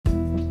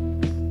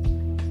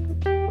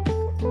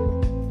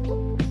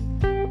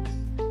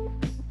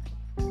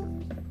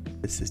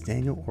This is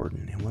Daniel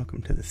Orten, and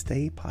welcome to the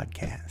Stay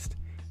Podcast.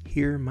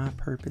 Here, my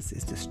purpose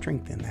is to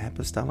strengthen the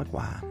apostolic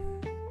why.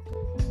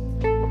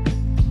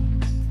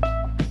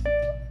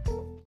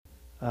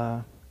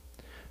 I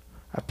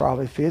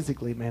probably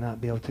physically may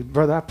not be able to.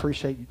 Brother, I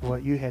appreciate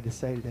what you had to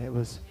say today. It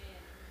was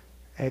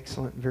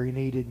excellent, very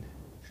needed.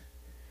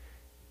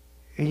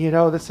 And you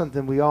know, that's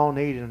something we all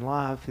need in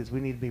life, is we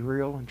need to be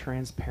real and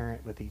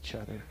transparent with each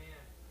other.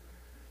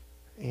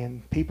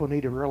 And people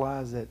need to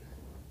realize that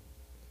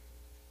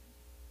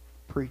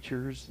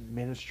preachers and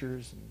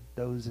ministers and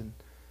those in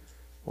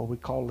what we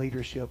call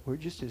leadership, we're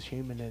just as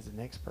human as the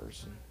next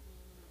person.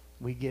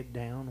 We get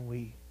down,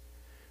 we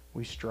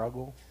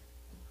struggle,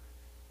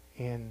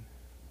 and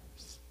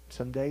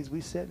some days we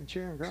sit in the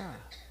chair and cry.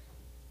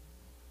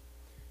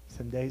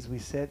 Some days we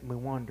sit and we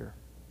wonder,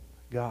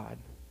 God,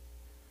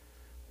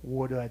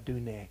 what do I do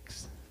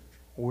next?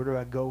 Where do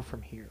I go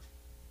from here?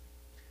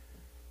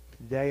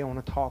 Today I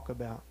want to talk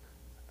about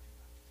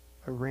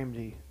a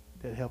remedy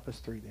that help us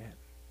through that.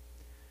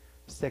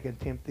 2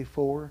 Timothy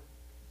 4,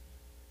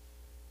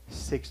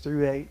 6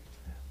 through 8,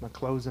 my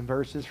closing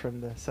verses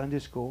from the Sunday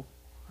school.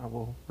 I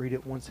will read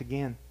it once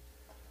again.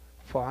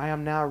 For I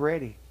am now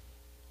ready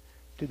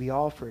to be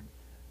offered.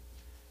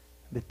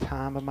 The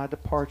time of my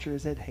departure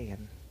is at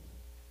hand.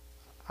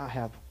 I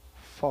have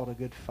fought a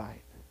good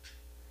fight.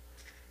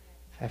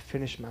 I have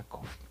finished my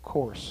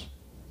course.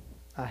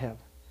 I have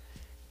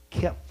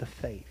kept the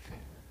faith.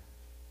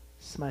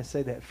 Somebody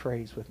say that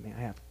phrase with me. I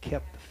have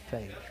kept the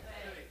faith.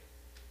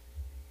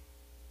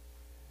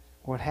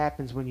 What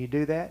happens when you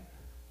do that?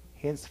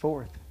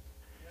 Henceforth,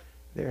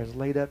 there is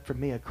laid up for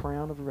me a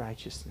crown of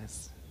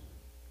righteousness,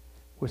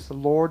 which the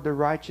Lord, the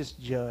righteous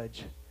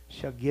judge,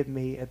 shall give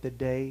me at the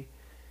day,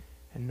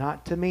 and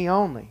not to me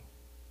only.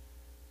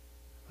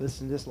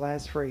 Listen to this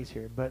last phrase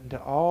here. But unto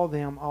all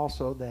them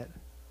also that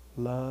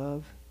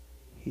love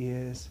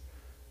his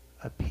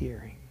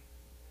appearing.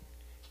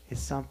 It's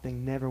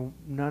something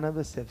none of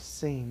us have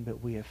seen, but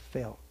we have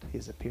felt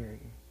his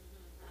appearing.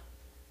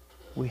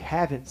 We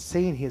haven't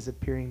seen his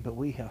appearing, but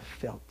we have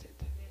felt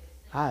it.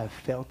 I have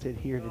felt it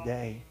here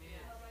today.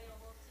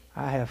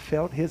 I have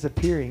felt his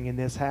appearing in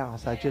this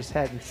house. I just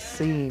hadn't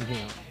seen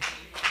him.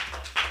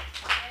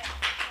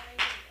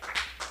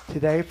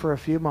 Today, for a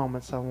few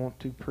moments, I want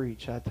to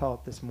preach. I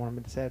taught this morning,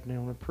 but this afternoon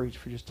I want to preach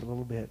for just a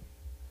little bit.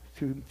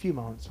 A few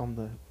moments on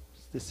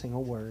this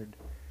single word,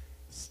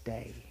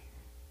 stay.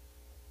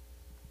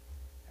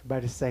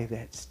 Everybody say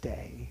that,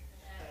 stay.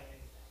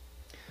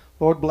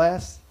 Lord,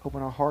 bless,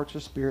 open our hearts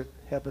or spirit,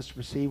 help us to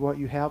receive what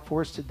you have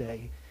for us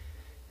today.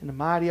 In the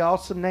mighty,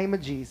 awesome name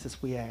of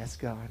Jesus, we ask,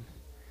 God.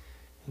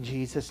 In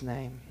Jesus'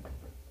 name.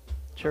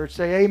 Church,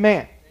 say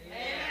amen. Amen.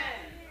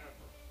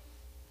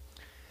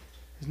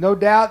 There's no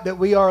doubt that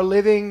we are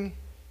living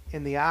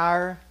in the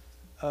hour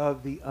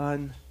of the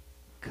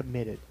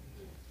uncommitted.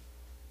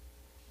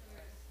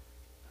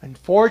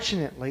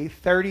 Unfortunately,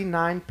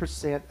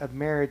 39% of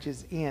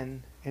marriages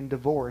end in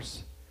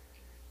divorce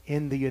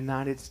in the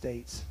United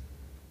States.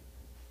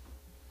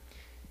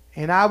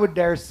 And I would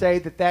dare say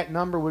that that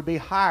number would be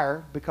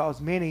higher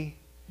because many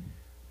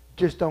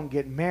just don't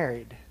get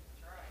married.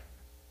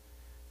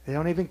 They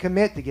don't even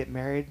commit to get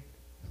married.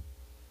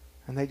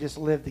 And they just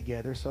live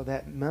together. So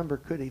that number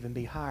could even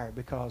be higher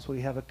because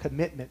we have a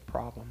commitment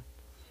problem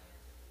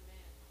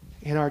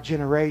in our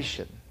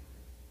generation.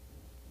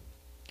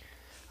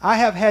 I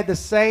have had the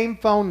same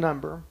phone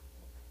number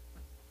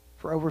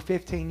for over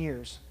 15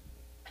 years.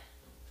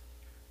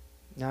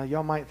 Now,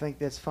 y'all might think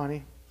that's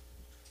funny.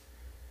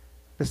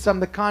 But some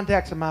of the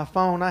contacts on my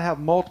phone, I have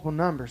multiple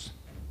numbers.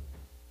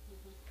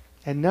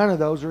 And none of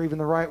those are even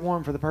the right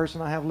one for the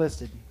person I have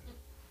listed.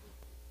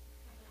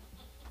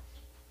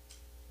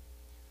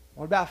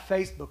 What about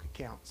Facebook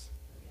accounts?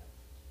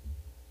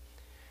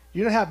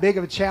 You know how big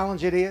of a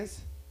challenge it is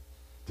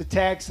to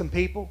tag some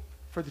people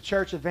for the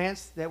church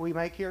events that we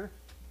make here?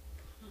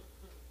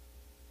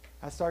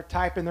 I start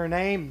typing their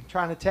name,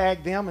 trying to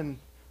tag them, and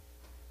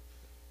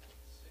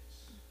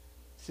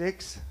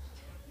 6,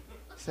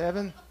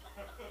 7.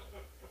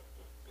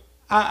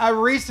 I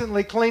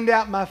recently cleaned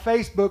out my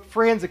Facebook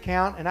friends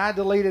account, and I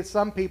deleted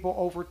some people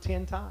over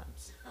 10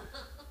 times.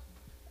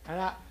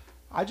 And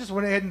I just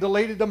went ahead and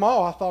deleted them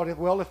all. I thought,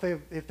 well,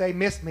 if they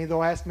miss me,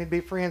 they'll ask me to be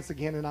friends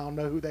again, and I'll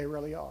know who they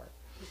really are.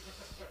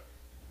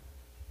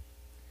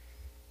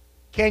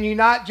 Can you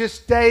not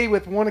just stay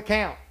with one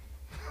account?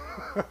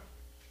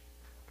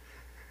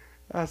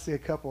 I see a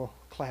couple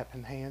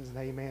clapping hands and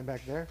amen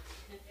back there.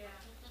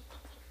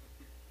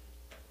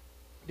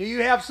 Do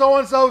you have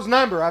so-and-so's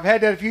number? I've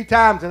had that a few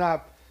times, and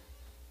I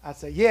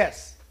say,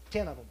 yes,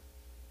 10 of them.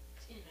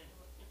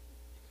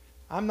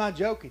 I'm not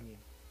joking you.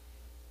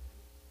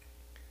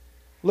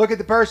 Look at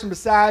the person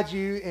beside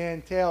you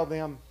and tell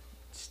them,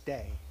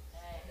 stay.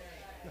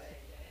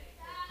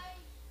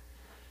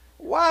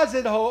 Why is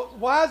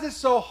it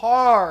so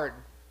hard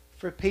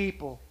for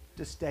people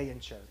to stay in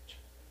church?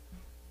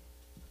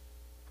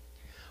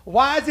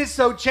 Why is it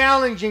so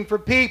challenging for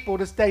people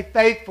to stay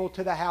faithful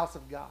to the house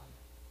of God?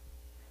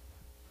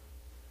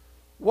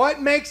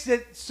 What makes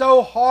it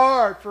so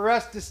hard for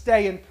us to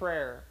stay in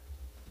prayer?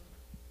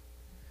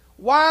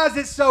 Why is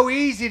it so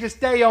easy to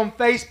stay on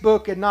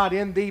Facebook and not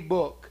in the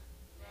book,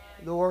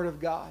 the Word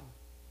of God?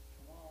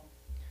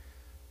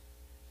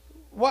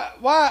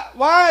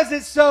 Why is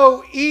it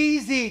so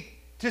easy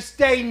to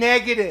stay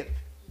negative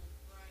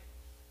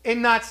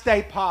and not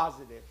stay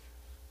positive?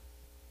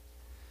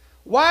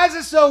 Why is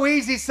it so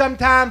easy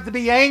sometimes to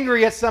be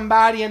angry at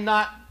somebody and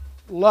not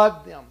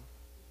love them?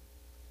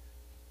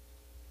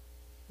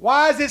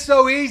 Why is it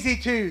so easy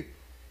to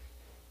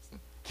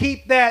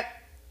keep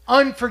that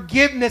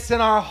unforgiveness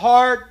in our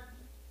heart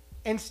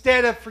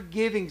instead of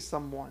forgiving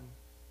someone?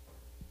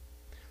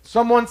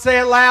 Someone say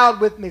it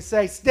loud with me.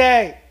 Say,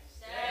 stay.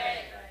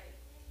 Stay.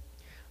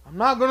 I'm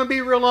not going to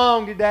be real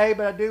long today,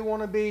 but I do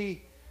want to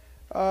be,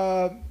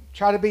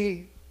 try to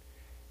be,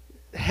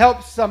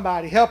 help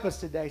somebody, help us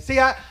today. See,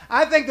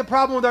 I think the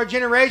problem with our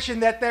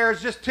generation that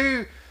there's just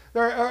today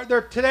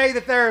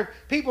that there are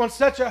people in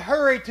such a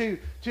hurry to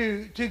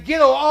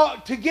get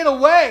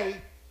away,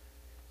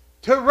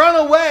 to run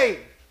away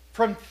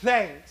from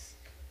things.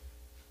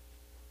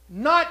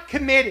 Not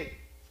committed.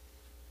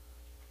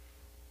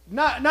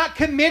 Not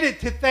committed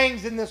to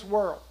things in this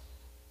world.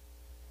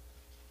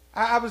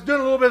 I was doing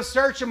a little bit of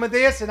searching with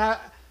this, and I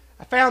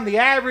found the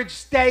average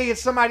stay if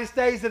somebody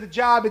stays at a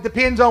job. It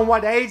depends on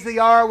what age they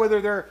are,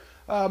 whether they're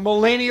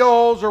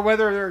millennials or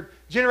whether they're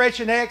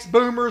Generation X,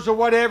 boomers or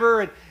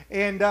whatever.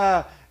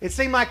 And it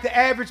seemed like the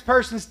average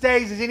person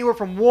stays is anywhere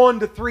from 1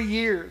 to 3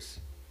 years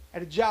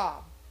at a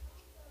job.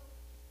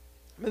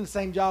 I'm in the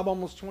same job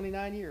almost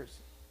 29 years.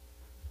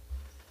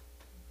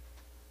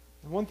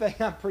 And one thing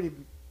I'm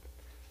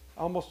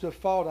almost to a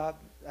fault,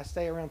 I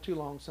stay around too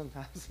long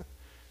sometimes.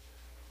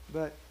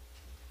 But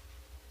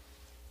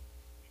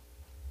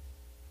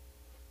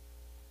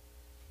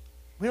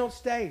we don't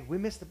stay. We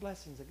miss the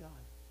blessings of God.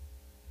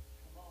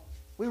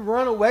 We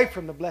run away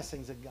from the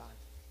blessings of God.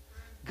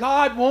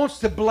 God wants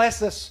to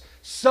bless us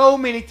so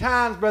many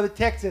times, Brother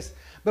Texas,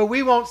 but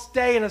we won't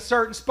stay in a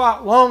certain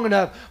spot long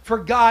enough for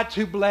God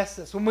to bless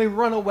us when we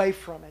run away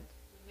from it.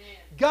 Amen.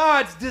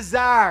 God's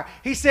desire,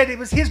 He said it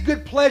was His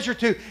good pleasure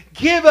to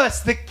give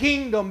us the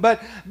kingdom,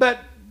 but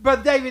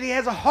Brother David, He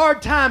has a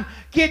hard time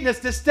getting us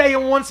to stay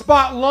in one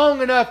spot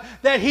long enough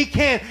that He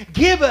can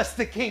give us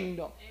the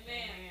kingdom.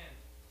 Amen.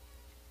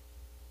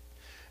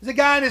 There's a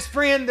guy and his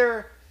friend,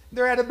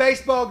 they're at a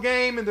baseball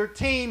game and their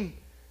team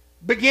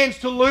begins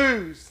to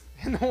lose.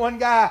 And the one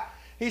guy,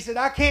 he said,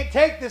 I can't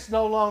take this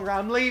no longer.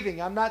 I'm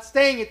leaving. I'm not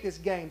staying at this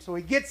game. So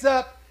he gets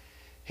up.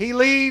 He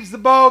leaves the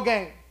ball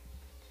game.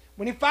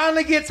 When he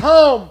finally gets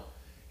home,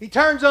 he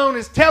turns on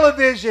his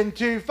television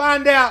to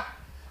find out,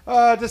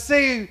 to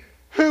see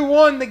who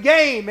won the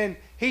game. And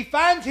he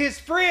finds his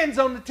friends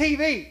on the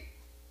TV.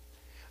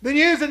 The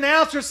news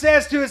announcer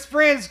says to his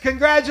friends,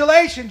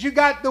 congratulations, you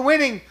got the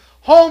winning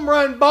home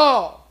run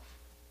ball.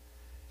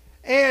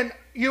 And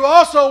you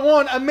also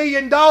won $1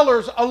 million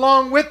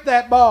along with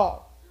that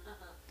ball.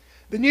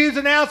 The news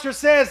announcer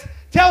says,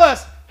 tell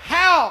us,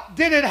 how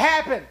did it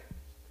happen?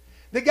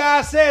 The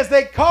guy says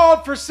they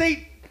called for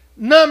seat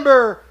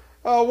number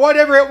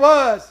whatever it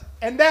was.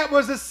 And that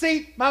was the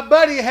seat my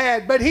buddy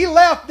had. But he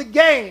left the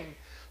game.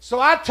 So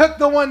I took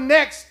the one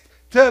next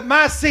to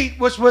my seat,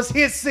 which was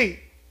his seat.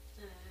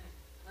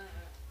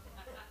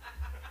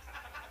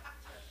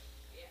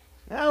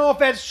 I don't know if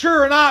that's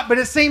true or not, but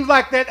it seems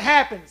like that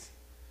happens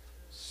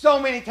so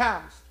many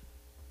times.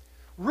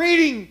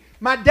 Reading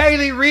my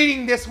daily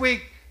reading this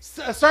week,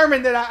 a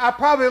sermon that I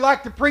probably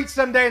like to preach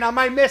someday, and I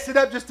might mess it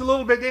up just a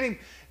little bit. Didn't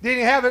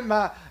have it in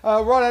my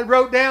what I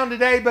wrote down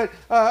today, but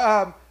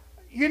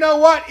you know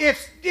what?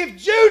 If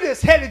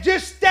Judas had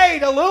just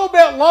stayed a little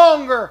bit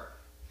longer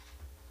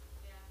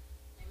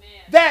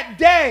that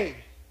day,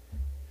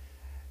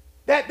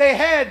 that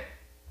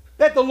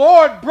the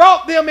Lord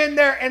brought them in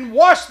there and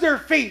washed their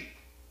feet.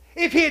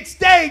 If he had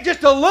stayed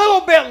just a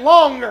little bit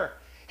longer,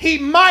 he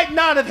might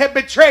not have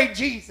betrayed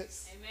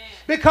Jesus. Amen.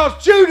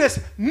 Because Judas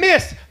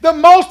missed the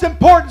most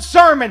important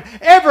sermon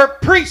ever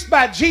preached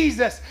by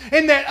Jesus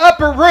in that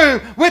upper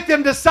room with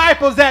them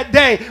disciples that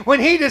day when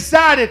he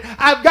decided,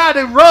 I've got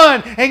to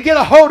run and get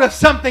a hold of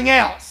something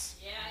else.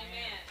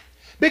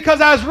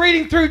 Because I was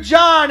reading through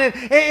John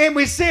and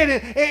we see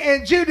it,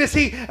 and Judas,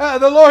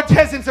 the Lord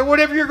tells him, so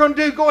whatever you're going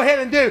to do, go ahead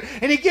and do.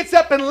 And he gets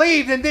up and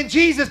leaves, and then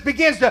Jesus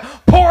begins to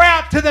pour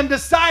out to them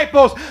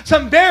disciples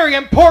some very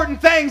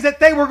important things that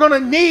they were going to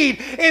need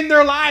in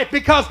their life.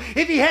 Because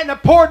if he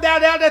hadn't poured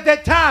that out at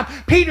that time,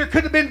 Peter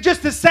could have been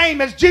just the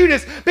same as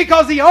Judas.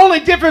 Because the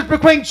only difference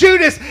between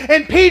Judas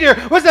and Peter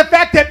was the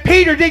fact that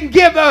Judas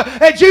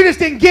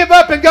didn't give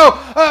up and go.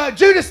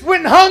 Judas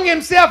went and hung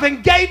himself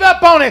and gave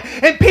up on it.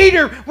 And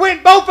Peter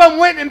both of them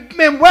went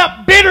and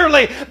wept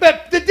bitterly.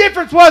 But the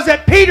difference was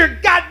that Peter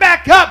got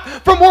back up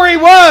from where he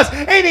was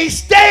and he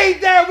stayed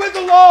there with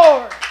the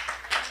Lord.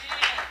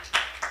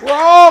 We're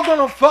all going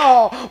to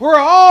fall. We're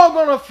all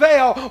going to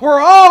fail. We're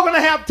all going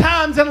to have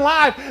times in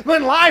life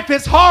when life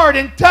is hard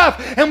and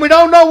tough and we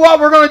don't know what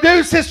we're going to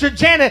do, Sister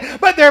Janet.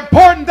 But the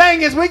important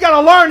thing is we got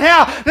to learn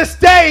how to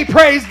stay,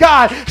 praise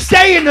God.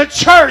 Stay in the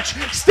church.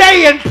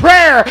 Stay in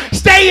prayer.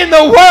 Stay in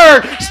the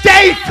Word.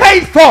 Stay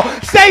faithful.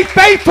 Stay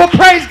faithful,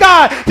 praise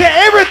God, to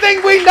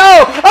everything we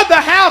know of the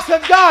house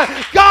of God.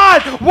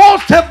 God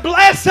wants to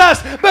bless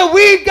us, but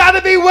we've got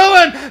to be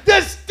willing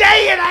to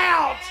stay it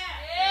out.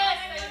 Yes,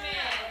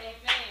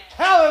 amen.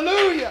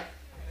 Hallelujah.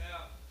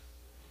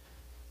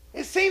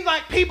 It seems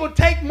like people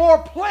take more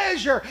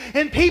pleasure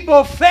in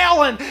people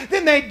failing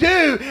than they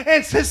do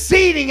in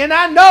succeeding. And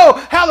I know,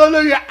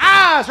 hallelujah,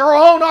 eyes are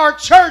on our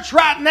church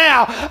right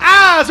now.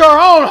 Eyes are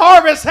on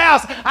Harvest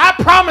House. I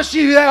promise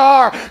you they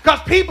are,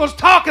 because people's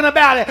talking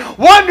about it,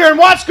 wondering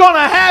what's going to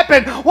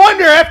happen.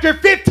 Wonder after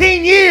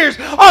 15 years,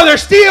 are they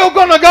still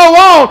going to go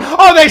on?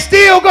 Are they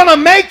still going to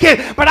make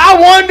it? But I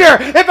wonder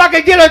if I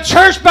could get a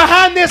church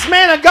behind this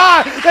man of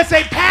God that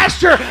say,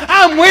 Pastor,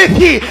 I'm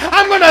with you.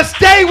 I'm going to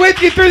stay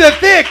with you through the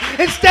thick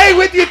and stay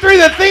with you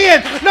through the thin,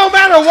 no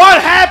matter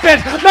what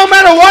happens, no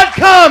matter what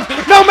comes,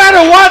 no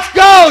matter what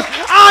goes.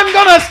 I'm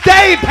going to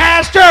stay,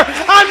 Pastor.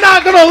 I'm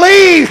not going to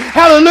leave.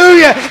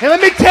 Hallelujah. And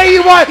let me tell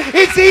you what,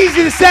 it's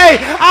easy to say,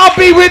 I'll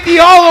be with you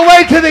all the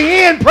way to the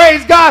end,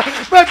 praise God.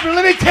 But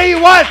let me tell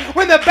you what,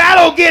 when the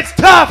battle gets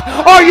tough,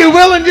 are you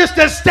willing just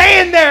to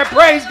stand there,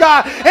 praise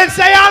God, and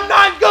say, I'm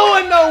not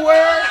going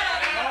nowhere?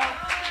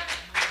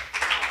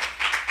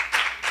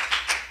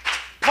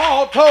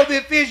 Paul told the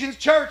Ephesians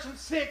church in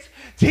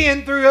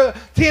 10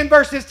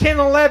 verses 10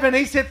 and 11,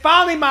 he said,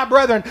 finally, my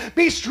brethren,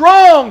 be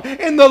strong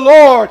in the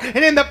Lord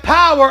and in the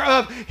power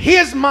of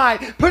His might.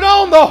 Put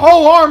on the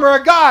whole armor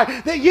of God,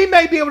 that ye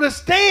may be able to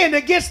stand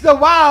against the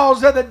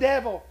wiles of the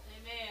devil.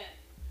 Amen.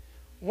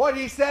 What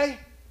did he say?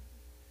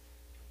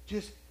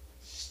 Just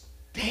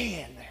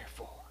stand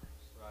therefore.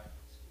 Right.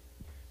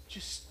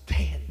 Just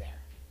stand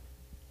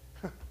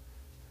there.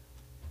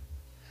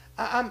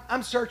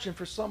 I'm searching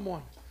for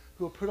someone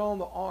who will put on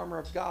the armor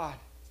of God.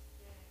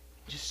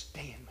 Just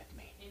stand with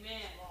me.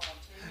 Amen.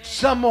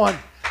 Someone,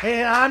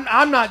 and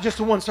I'm not just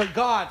the one, so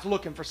God's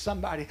looking for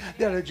somebody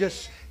that'll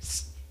just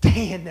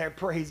stand there,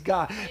 praise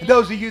God. And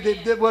those of you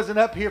that wasn't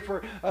up here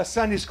for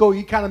Sunday school,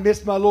 you kind of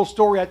missed my little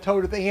story I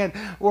told at the end,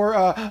 where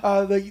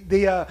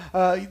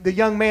the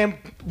young man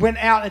went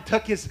out and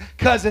took his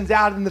cousins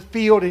out in the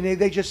field, and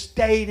they just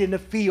stayed in the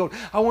field.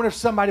 I wonder if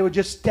somebody would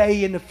just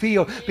stay in the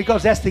field,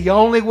 because that's the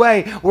only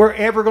way we're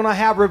ever going to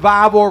have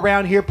revival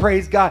around here,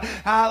 praise God.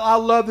 I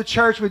love the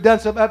church. We've done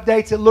some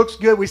updates. It looks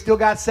good. We still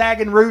got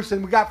sagging roofs,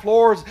 and we got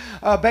floors,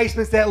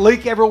 basements that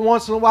leak every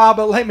once in a while,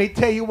 but let me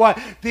tell you what,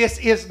 this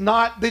is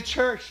not the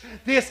church.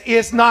 This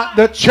is not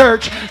the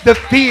church, the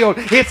field.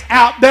 It's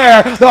out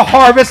there. The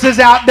harvest is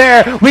out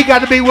there. We got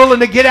to be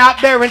willing to get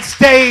out there and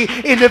stay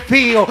in the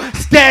field.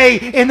 Stay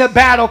in the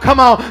battle.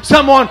 Come on.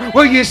 Someone,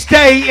 will you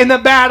stay in the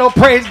battle?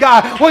 Praise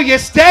God. Will you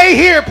stay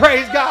here?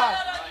 Praise God.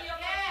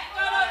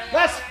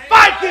 Let's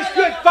fight this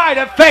good fight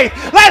of faith.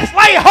 Let's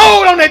lay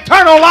hold on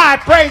eternal life.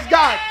 Praise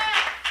God.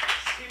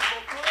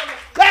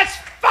 Let's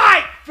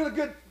fight for the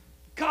good.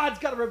 God's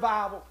got a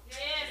revival. Yes,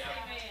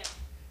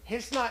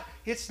 amen.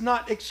 It's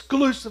not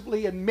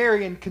exclusively in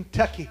Marion,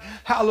 Kentucky.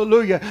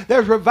 Hallelujah.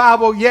 There's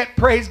revival yet,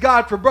 praise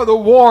God, for Brother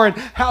Warren.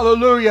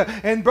 Hallelujah.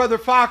 And Brother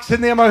Fox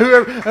and them, or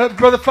whoever,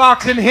 Brother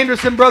Fox and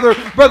Henderson, Brother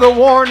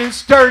Warren and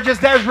Sturgis.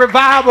 There's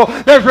revival.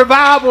 There's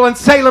revival in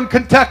Salem,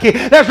 Kentucky.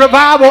 There's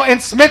revival in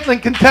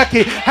Smithland,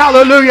 Kentucky.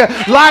 Hallelujah.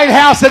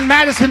 Lighthouse in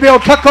Madisonville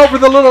took over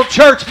the little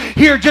church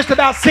here just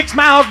about 6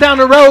 miles down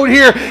the road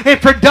here in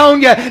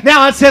Fredonia.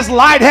 Now it says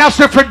Lighthouse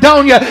of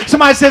Fredonia.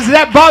 Somebody says, does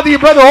that bother you,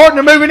 Brother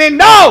Orten, moving in?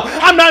 No,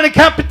 I'm not in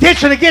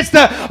competition against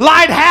the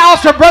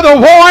Lighthouse or Brother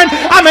Warren.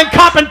 I'm in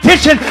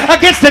competition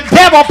against the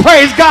devil,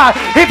 praise God.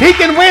 If he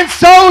can win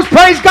souls,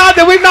 praise God,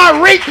 that we've not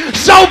reached,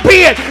 so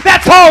be it.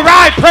 That's all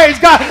right, praise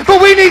God.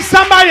 But we need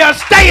somebody to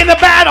stay in the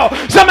battle,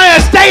 somebody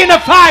to stay in the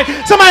fight,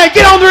 somebody to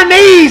get on their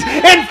knees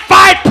and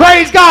fight,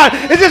 praise God.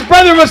 As this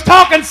brother was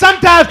talking,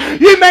 sometimes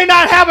you may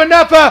not have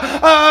enough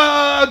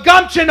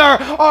gumption or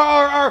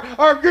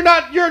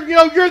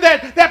you're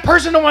that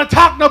person don't want to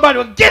talk to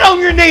nobody. Well, get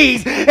on your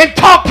knees and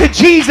talk to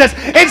Jesus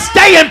and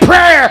stay in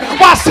prayer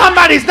while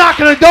somebody's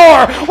knocking the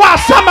door, while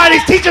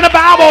somebody's teaching a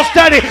Bible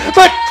study.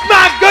 But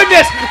my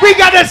goodness, we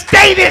got to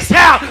stay this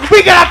out.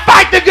 We got to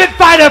fight the good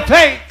fight of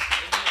faith.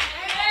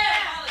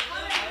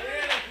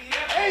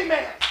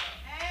 Amen.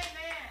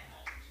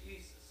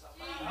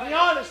 I'll be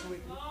honest with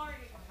you.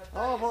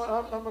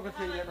 Oh, I'm not going to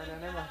tell you that right now.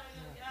 Never mind.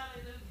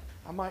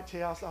 I might tell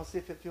you. I'll see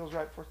if it feels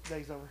right before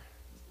today's over.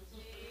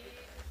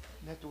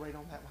 You have to wait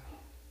on that one.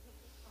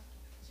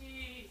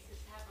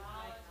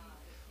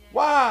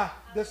 Why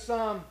does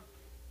some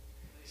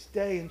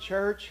stay in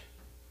church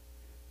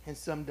and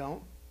some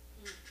don't?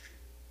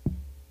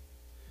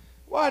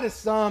 Why does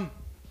some,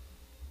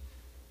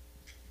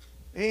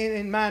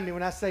 and mind me,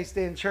 when I say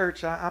stay in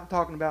church, I'm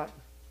talking about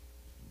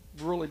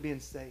really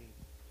being saved.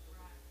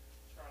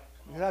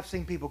 Because I've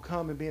seen people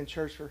come and be in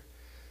church for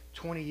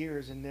 20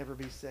 years and never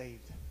be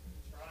saved.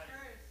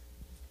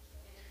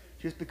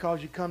 Just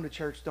because you come to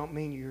church don't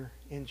mean you're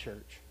in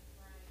church.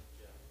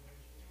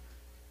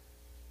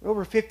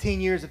 Over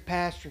 15 years of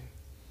pastoring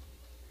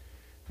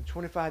and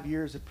 25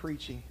 years of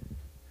preaching,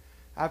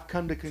 I've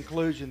come to the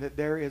conclusion that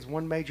there is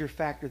one major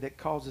factor that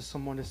causes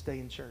someone to stay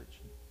in church.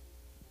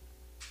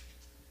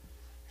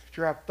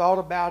 After I've thought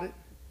about it,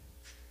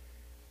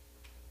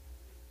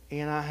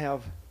 and I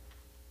have,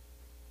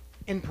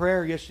 in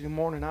prayer yesterday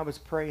morning, I was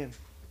praying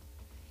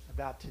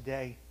about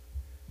today.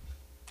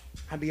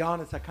 I'll be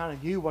honest, I kind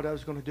of knew what I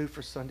was going to do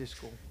for Sunday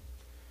school.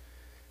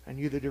 I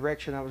knew the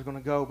direction I was going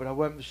to go, but I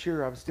wasn't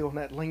sure. I was still in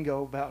that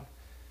lingo about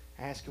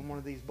asking one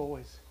of these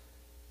boys.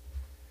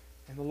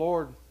 And the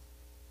Lord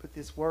put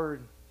this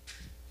word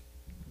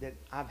that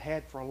I've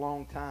had for a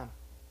long time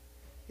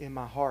in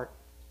my heart.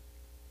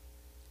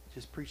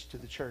 Just preach to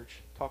the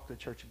church, talk to the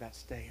church about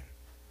staying.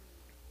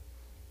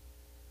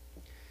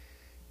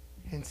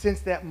 And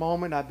since that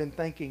moment, I've been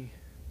thinking,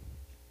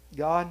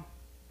 God,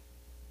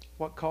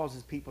 what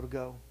causes people to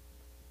go?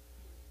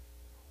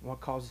 What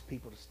causes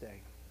people to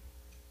stay?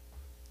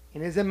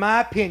 And as in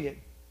my opinion,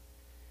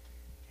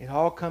 it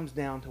all comes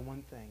down to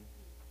one thing.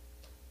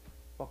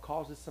 What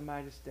causes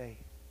somebody to stay,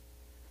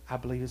 I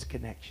believe, is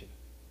connection.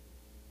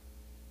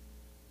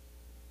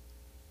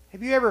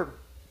 Have you ever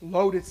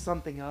loaded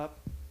something up,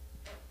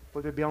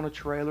 whether it be on a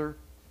trailer,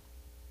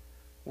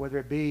 whether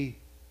it be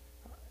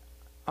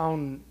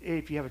on,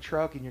 if you have a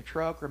truck in your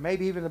truck, or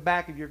maybe even the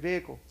back of your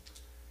vehicle?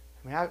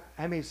 I mean,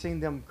 I may have seen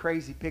them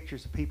crazy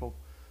pictures of people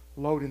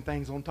loading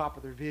things on top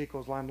of their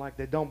vehicles like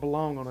they don't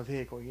belong on a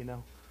vehicle, you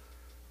know.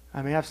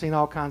 I mean, I've seen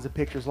all kinds of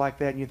pictures like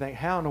that, and you think,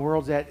 how in the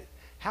world is that,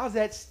 how's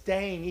that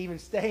even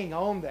staying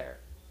on there?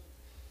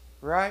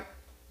 Right?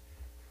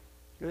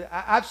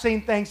 I've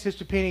seen things,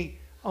 Sister Penny,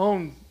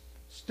 on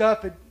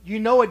stuff that you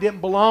know it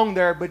didn't belong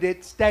there, but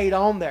it stayed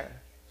on there.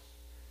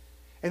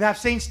 And I've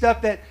seen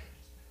stuff that,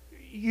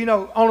 you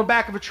know, on the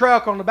back of a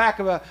truck, on the back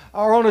of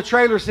or on a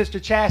trailer, Sister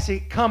Chassis,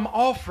 come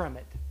off from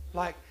it.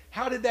 Like,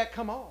 how did that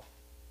come off?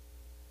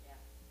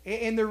 Yeah.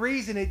 And the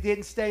reason it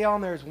didn't stay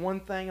on there is one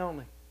thing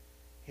only.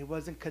 It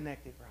wasn't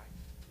connected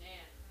right.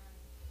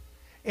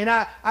 Yeah.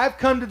 And I've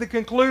come to the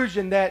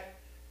conclusion that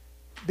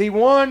the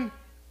one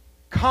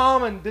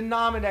common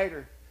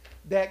denominator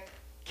that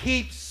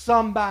keeps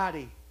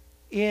somebody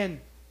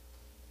in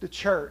the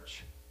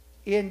church,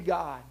 in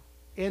God,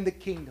 in the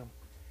kingdom,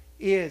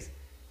 is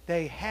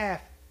they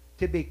have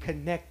to be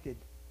connected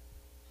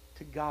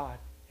to God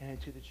and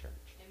to the church.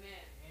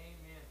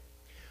 Amen.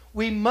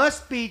 We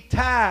must be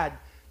tied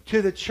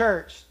to the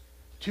church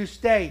to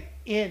stay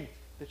in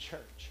the church.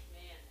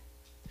 Amen.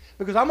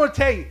 Because I'm going to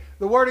tell you,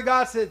 the Word of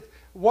God said,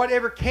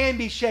 whatever can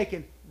be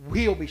shaken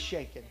will be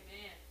shaken.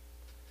 Amen.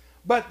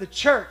 But the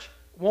church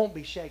won't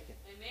be shaken.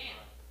 Amen.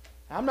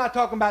 I'm not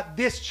talking about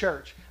this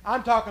church.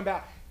 I'm talking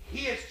about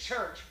His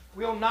church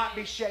will not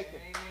be shaken.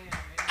 Amen.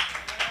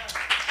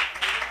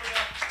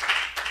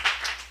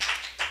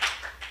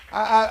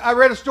 I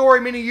read a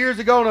story many years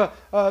ago in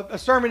a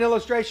sermon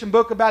illustration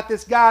book about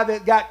this guy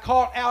that got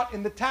caught out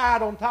in the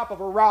tide on top of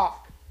a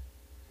rock.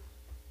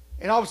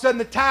 And all of a sudden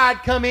the tide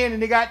come in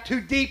and it got too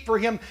deep for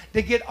him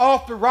to get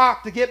off the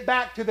rock to get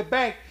back to the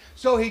bank.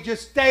 So he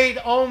just stayed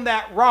on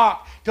that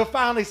rock till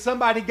finally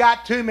somebody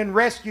got to him and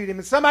rescued him.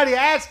 And somebody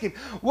asked him,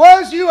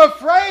 was you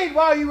afraid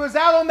while you was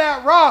out on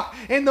that rock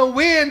and the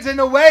winds and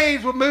the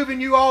waves were moving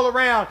you all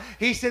around?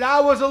 He said, I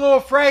was a little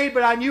afraid,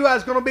 but I knew I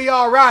was going to be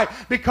all right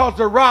because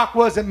the rock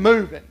wasn't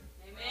moving.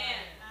 Amen.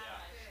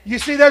 You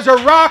see, there's a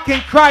rock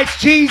in Christ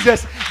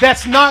Jesus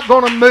that's not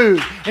going to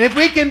move. And if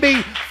we can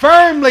be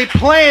firmly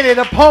planted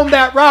upon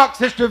that rock,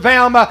 Sister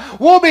Valma,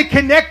 we'll be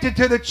connected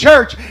to the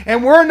church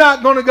and we're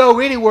not going to go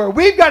anywhere.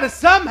 We've got to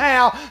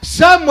somehow,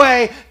 some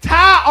way,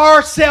 tie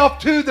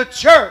ourselves to the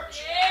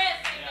church.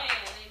 Yes.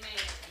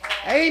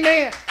 Amen.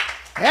 Amen.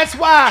 That's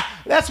why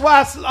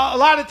a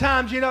lot of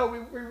times, you know,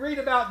 we read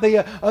about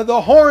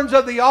the horns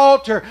of the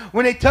altar.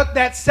 When they took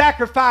that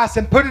sacrifice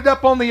and put it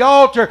up on the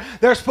altar,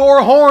 there's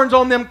 4 horns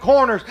on them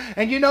corners.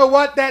 And you know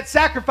what? That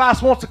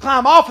sacrifice wants to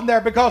climb off in there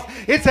because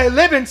it's a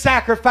living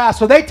sacrifice.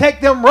 So they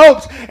take them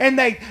ropes and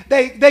they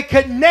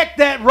connect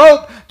that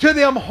rope to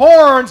them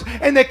horns,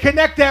 and they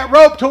connect that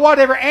rope to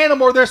whatever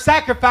animal their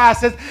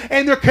sacrifice is,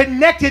 and they're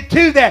connected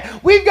to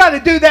that. We've got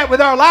to do that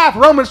with our life.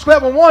 Romans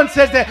 12:1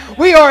 says that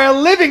we are a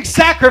living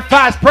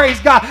sacrifice, praise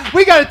God.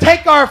 We got to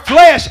take our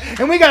flesh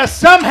and we got to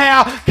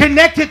somehow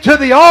connect it to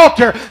the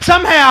altar,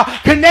 somehow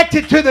connect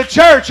it to the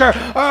church. Or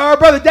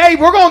Brother Dave,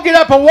 we're going to get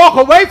up and walk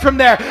away from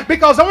there,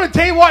 because I want to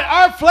tell you what,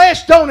 our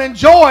flesh don't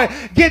enjoy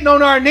getting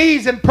on our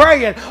knees and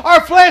praying. Our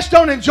flesh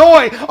don't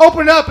enjoy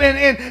opening up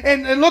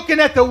and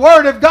looking at the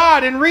Word of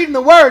God and reading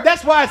the Word.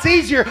 That's why it's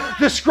easier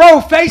to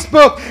scroll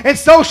Facebook and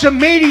social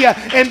media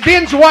and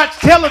binge watch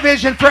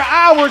television for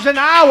hours and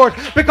hours,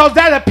 because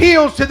that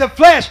appeals to the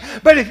flesh.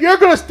 But if you're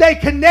going to stay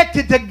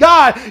connected to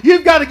God,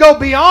 you've got to go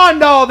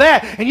beyond all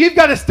that, and you've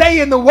got to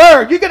stay in the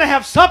Word. You're going to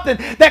have something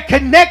that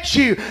connects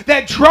you,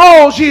 that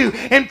draws you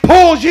and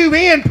pulls you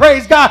in,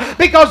 praise God.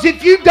 Because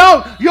if you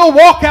don't, you'll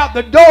walk out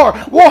the door.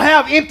 We'll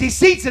have empty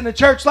seats in the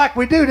church like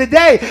we do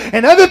today,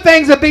 and other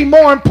things will be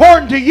more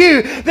important to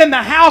you than the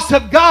house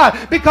of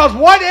God, because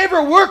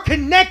whatever we're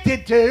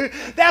connected to,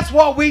 that's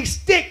what we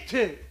stick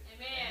to. Amen.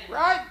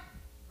 Right?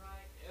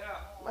 Yeah.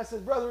 I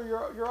said, brother,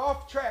 you're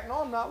off track.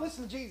 No, I'm not.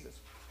 Listen to Jesus.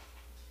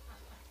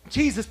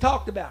 Jesus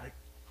talked about it.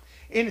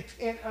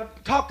 And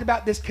talked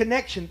about this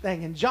connection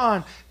thing in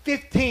John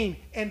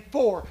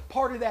 15:4,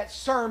 part of that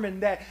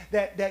sermon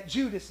that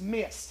Judas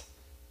missed.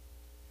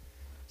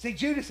 See,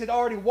 Judas had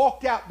already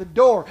walked out the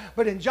door,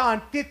 but in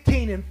John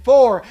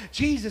 15:4,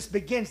 Jesus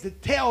begins to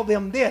tell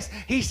them this.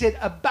 He said,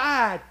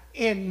 abide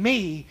in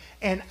me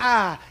and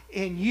I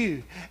in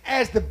you.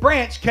 As the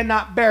branch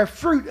cannot bear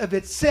fruit of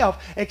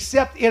itself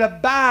except it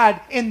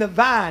abide in the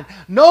vine,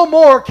 no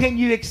more can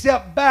you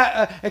except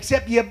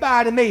ye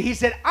abide in me. He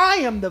said, I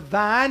am the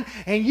vine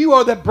and you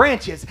are the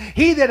branches.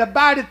 He that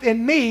abideth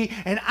in me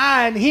and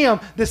I in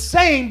him, the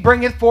same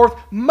bringeth forth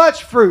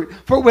much fruit.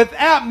 For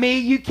without me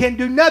you can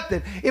do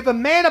nothing. If a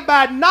man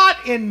abide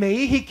not in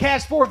me, he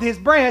cast forth his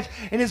branch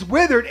and is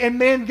withered, and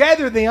men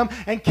gather them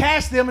and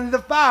cast them into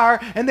the fire,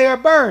 and they are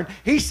burned.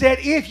 He said,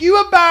 if you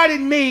abide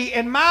in me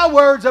and my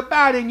words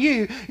abide in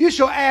you, you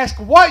shall ask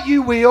what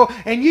you will,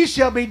 and you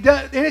shall be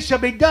done, and it shall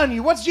be done to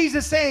you. What's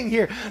Jesus saying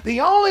here?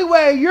 The only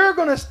way you're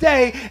going to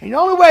stay, and the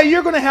only way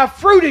you're going to have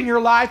fruit in your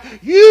life,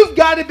 you've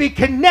got to be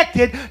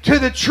connected to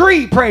the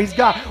tree, praise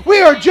God.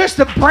 We are just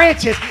the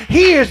branches.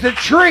 He is the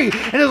tree.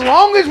 And as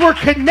long as we're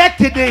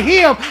connected to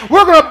Him,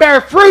 we're going to bear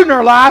fruit in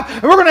our life,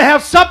 and we're going to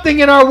have something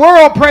in our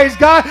world, praise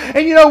God.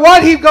 And you know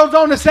what? He goes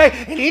on to say,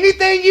 and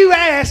anything you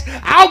ask,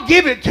 I'll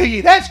give it to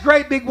you. That's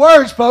great big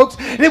words, folks.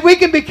 And if we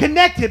can be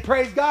connected,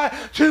 praise God,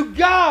 to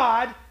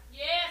God.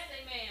 Yes,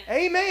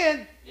 amen.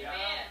 Amen. Amen.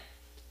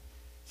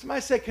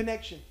 Somebody say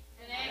connection.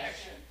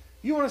 Connection.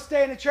 You want to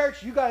stay in the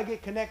church, you got to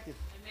get connected.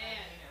 Amen.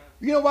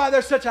 You know why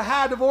there's such a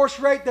high divorce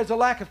rate? There's a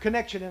lack of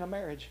connection in a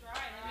marriage. Right.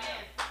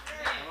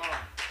 Amen.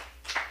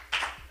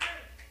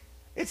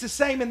 It's the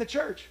same in the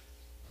church.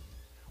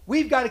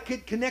 We've got to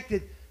get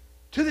connected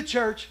to the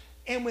church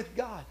and with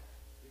God.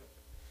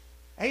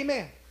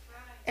 Amen.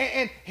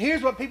 And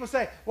here's what people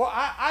say. Well,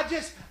 I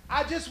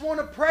just want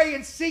to pray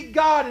and seek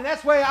God, and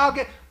that's why I'll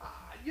get...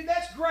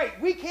 that's great.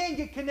 We can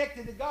get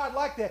connected to God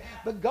like that.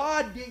 But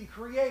God didn't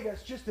create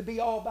us just to be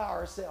all by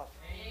ourselves.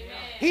 Amen.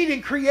 He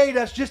didn't create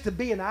us just to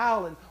be an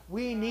island.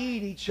 We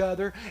need each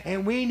other,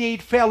 and we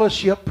need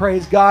fellowship,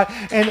 praise God.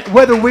 And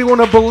whether we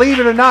want to believe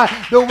it or not,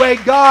 the way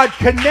God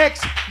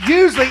connects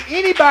usually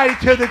anybody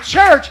to the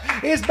church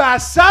is by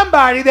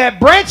somebody that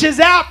branches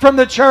out from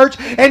the church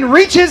and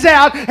reaches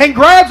out and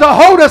grabs a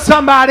hold of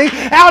somebody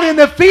out in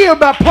the field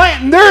by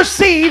planting their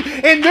seed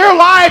in their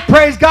life,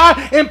 praise God,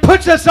 and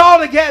puts us all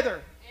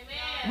together.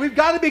 Amen. We've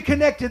got to be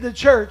connected to the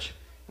church,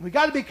 and we've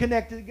got to be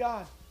connected to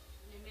God.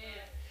 Amen.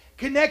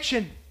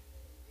 Connection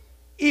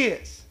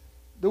is...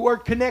 The word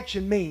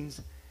connection means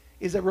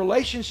is a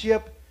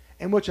relationship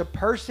in which a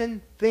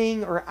person,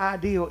 thing, or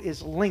ideal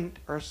is linked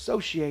or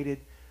associated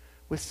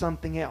with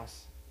something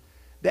else.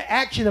 The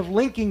action of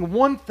linking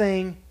one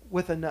thing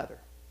with another.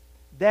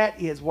 That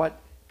is what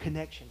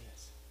connection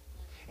is.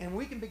 And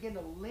we can begin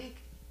to link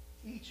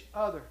each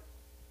other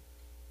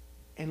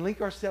and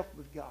link ourselves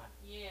with God.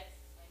 Yes.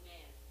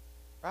 Amen.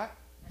 Right?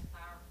 That's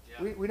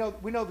powerful. Yeah.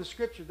 We know the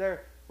scripture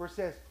there where it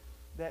says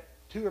that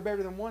two are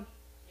better than one.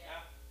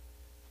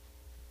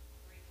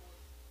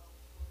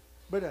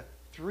 But a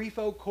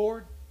threefold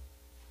cord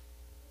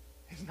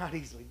is not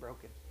easily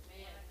broken.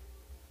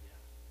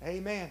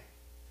 Amen.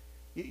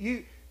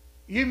 You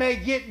may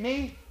get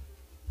me,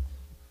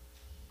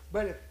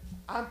 but if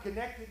I'm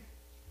connected,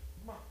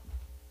 come on,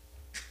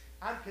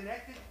 I'm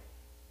connected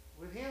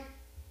with Him,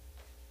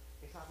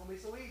 it's not going to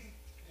be so easy.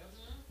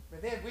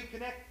 But then we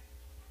connect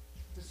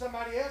to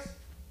somebody else.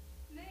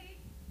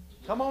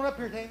 Come on up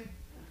here, David.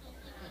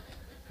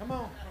 Come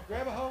on,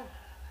 grab a hold.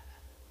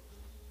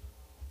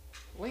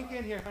 Link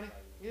in here, honey.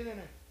 Get in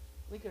there.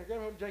 Link in there. Grab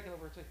a hold of Jake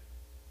over too.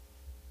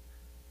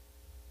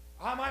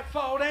 I might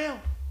fall down.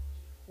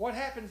 What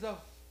happens though?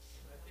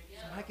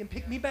 Somebody can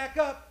pick me back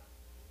up.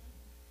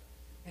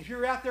 If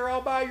you're out there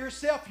all by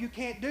yourself, you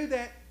can't do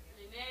that.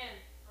 Amen.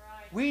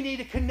 Right. We need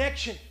a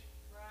connection.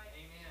 Right.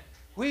 Amen.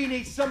 We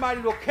need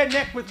somebody to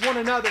connect with one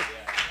another.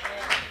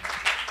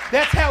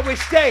 That's how we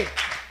stay.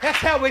 That's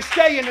how we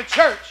stay in the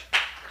church.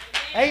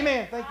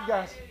 Amen. Thank you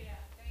guys.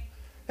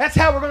 That's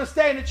how we're going to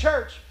stay in the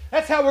church.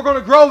 That's how we're going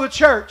to grow the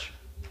church.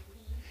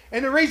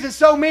 And the reason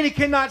so many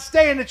cannot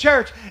stay in the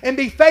church and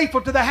be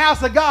faithful to the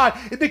house of God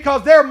is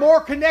because they're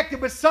more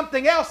connected with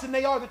something else than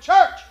they are the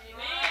church.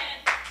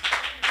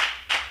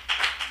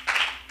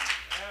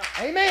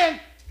 Amen. Amen.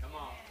 Come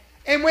on.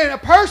 And when a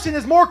person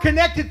is more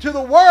connected to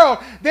the world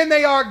than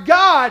they are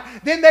God,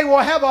 then they will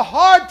have a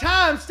hard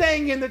time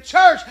staying in the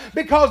church,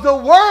 because the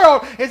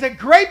world is a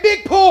great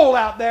big pool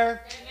out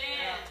there.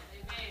 Amen.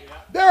 Amen.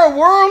 There are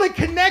worldly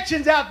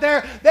connections out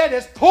there that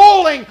is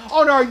pulling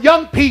on our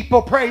young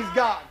people, praise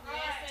God.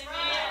 Yes, amen.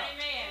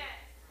 Amen.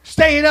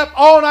 Staying up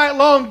all night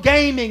long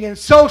gaming and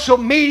social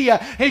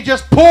media. It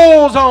just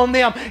pulls on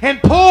them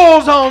and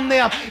pulls on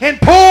them and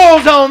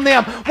pulls on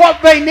them.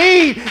 What they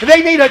need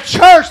a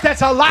church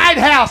that's a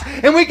lighthouse,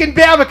 and we can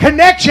have a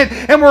connection,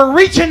 and we're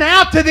reaching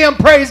out to them,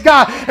 praise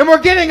God, and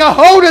we're getting a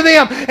hold of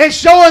them and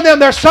showing them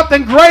there's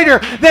something greater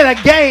than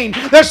a game.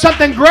 There's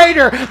something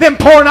greater than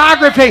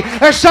pornography.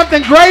 There's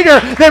something greater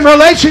than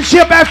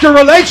relationship after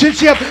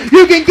relationship.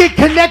 You can get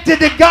connected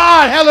to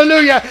God,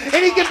 hallelujah,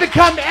 and He can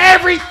become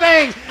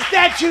everything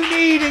that you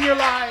need in your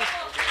life.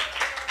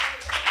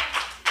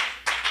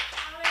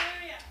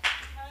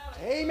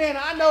 Amen.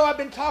 I know I've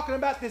been talking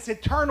about this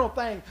eternal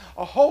thing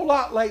a whole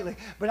lot lately,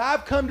 but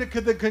I've come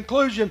to the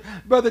conclusion,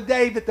 Brother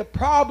Dave, that the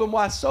problem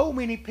why so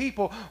many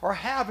people are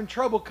having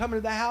trouble coming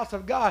to the house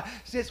of God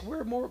is this: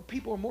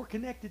 people are more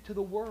connected to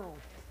the world,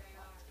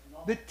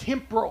 the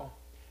temporal,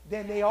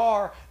 than they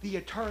are the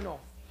eternal.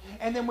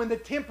 And then when the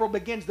temporal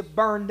begins to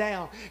burn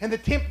down, and the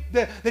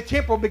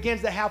temporal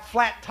begins to have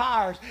flat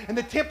tires, and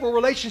the temporal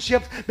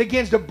relationships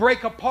begins to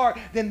break apart,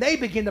 then they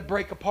begin to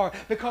break apart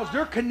because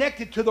they're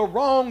connected to the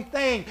wrong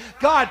thing.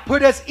 God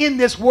put us in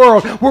this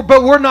world,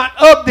 but we're not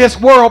of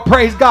this world,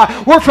 praise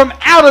God. We're from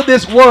out of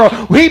this world.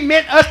 He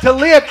meant us to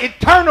live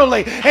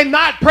eternally and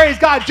not, praise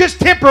God, just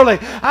temporally.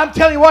 I'm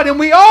telling you what, and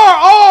we are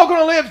all going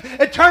to live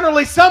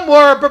eternally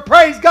somewhere, but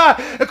praise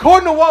God,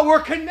 according to what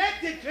we're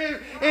connected to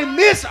in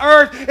this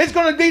earth, it's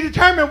going to be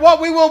determined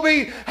what we will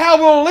be, how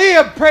we'll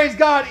live, praise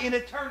God, in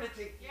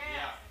eternity. Yes.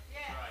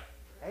 Yes.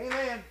 Right.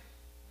 Amen.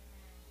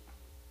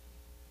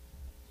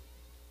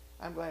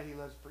 I'm glad he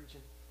loves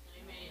preaching.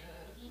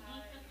 Amen.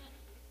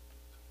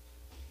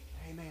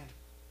 Amen.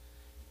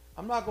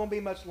 I'm not going to be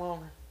much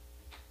longer.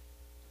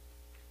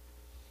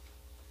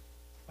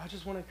 I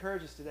just want to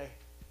encourage us today.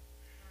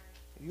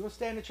 If you want to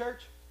stay in the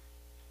church,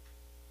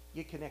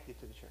 get connected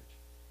to the church.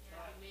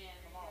 Amen.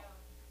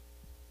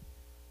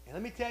 And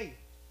let me tell you,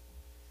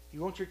 you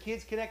want your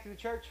kids connected to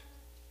church?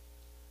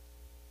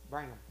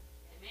 Bring them.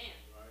 Amen.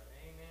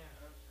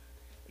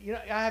 You know,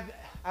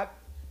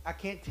 I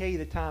can't tell you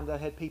the times I've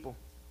had people.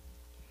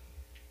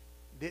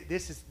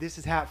 This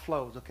is how it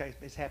flows. Okay,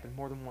 it's happened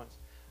more than once.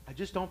 I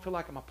just don't feel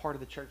like I'm a part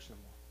of the church no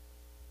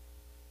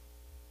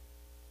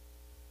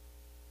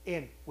more.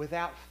 And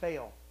without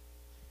fail,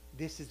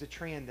 this is the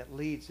trend that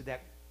leads to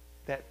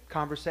that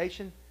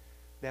conversation,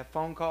 that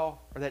phone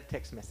call, or that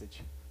text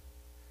message.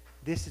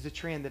 This is a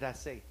trend that I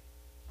see.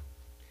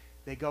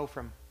 They go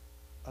from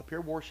up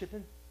here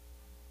worshiping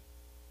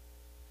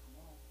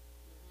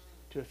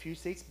to a few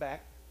seats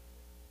back,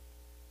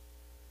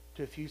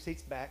 to a few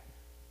seats back,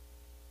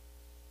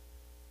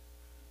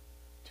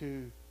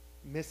 to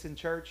missing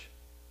church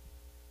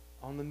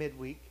on the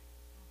midweek.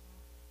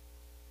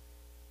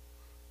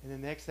 And the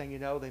next thing you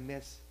know, they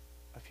miss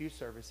a few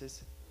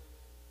services.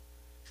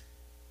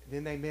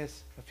 Then they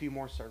miss a few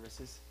more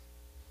services.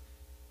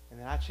 And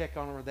then I check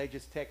on them, or they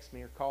just text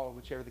me or call,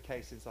 whichever the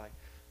case is. Like,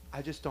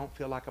 I just don't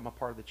feel like I'm a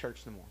part of the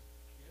church no more.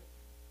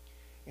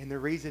 Yep. And the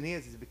reason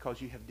is because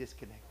you have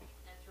disconnected.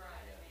 That's right.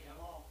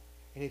 Amen.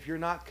 And if you're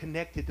not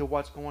connected to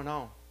what's going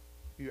on,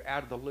 you're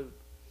out of the loop,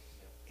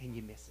 and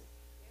you miss it.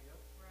 Yep.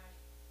 Right.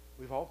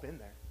 We've all been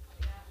there.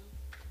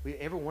 Yeah.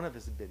 Every one of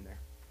us have been there.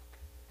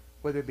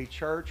 Whether it be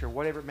church or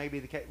whatever it may be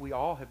the case, we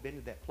all have been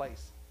to that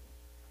place.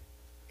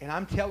 And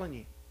I'm telling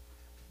you,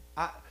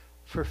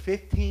 for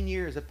 15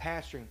 years of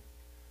pastoring,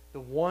 the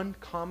one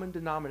common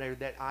denominator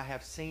that I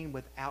have seen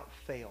without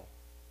fail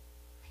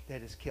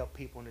that has kept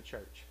people in the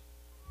church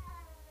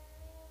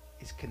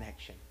is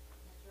connection.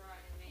 That's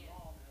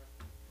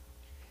right.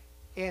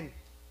 Amen. And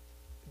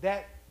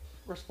that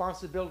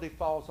responsibility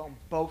falls on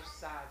both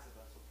sides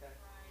of us, okay?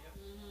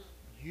 Right.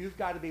 Mm-hmm. You've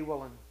got to be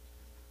willing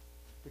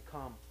to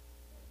come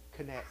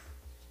connect.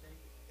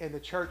 And the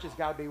church has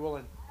got to be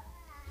willing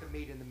to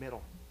meet in the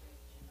middle.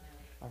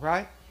 All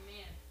right?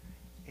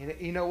 Amen.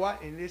 And you know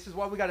what? And this is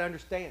what we got to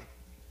understand.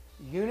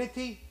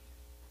 Unity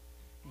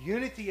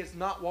is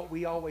not what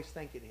we always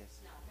think it is.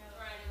 No. That's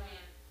right.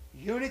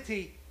 Amen.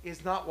 Unity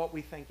is not what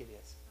we think it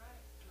is.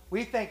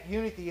 We think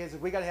unity is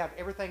we got to have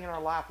everything in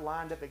our life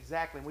lined up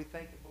exactly, and we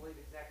think and believe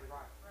exactly right.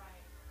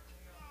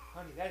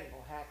 Honey, that ain't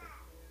going to happen.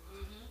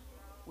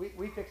 Mm-hmm.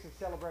 We fix and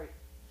celebrate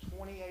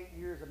 28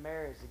 years of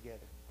marriage together.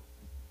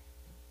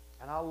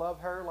 And I love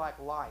her like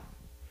life,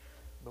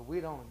 but we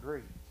don't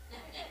agree.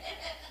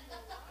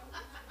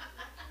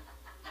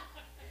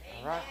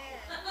 All right?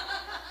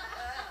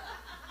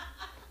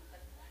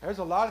 There's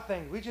a lot of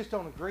things we just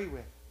don't agree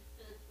with.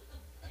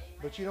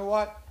 But you know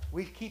what?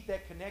 We keep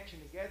that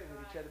connection together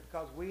with each other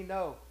because we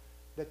know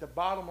that the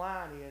bottom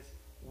line is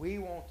we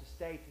want to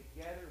stay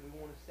together and we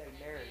want to stay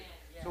married.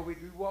 So we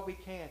do what we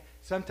can.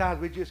 Sometimes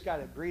we just got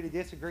to agree to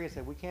disagree and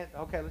say, we can't,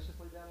 okay, let's just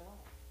leave that alone.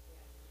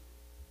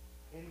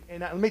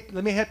 And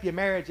let me help your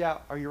marriage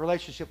out or your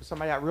relationship with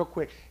somebody out real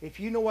quick. If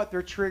you know what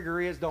their trigger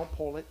is, don't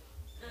pull it.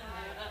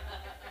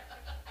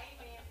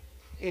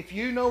 If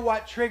you know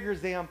what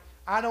triggers them,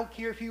 I don't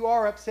care if you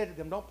are upset at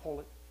them, don't pull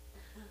it.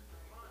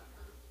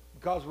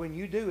 Because when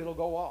you do, it'll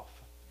go off.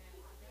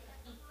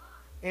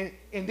 And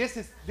this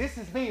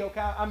is me, okay?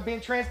 I'm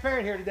being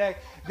transparent here today.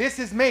 This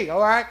is me,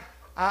 all right?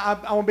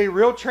 I want to be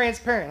real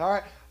transparent, all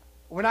right?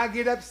 When I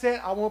get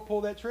upset, I won't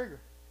pull that trigger.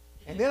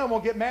 And then I'm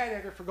going to get mad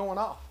at her for going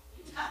off.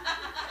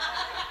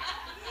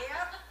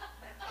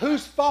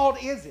 Whose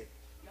fault is it?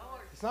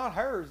 It's not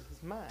hers,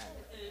 it's mine.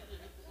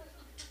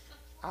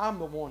 I'm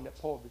the one that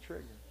pulled the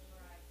trigger.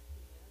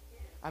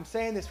 I'm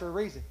saying this for a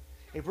reason.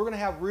 If we're going to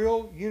have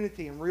real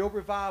unity and real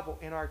revival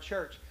in our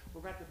church,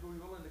 we're going to have to be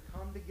willing to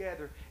come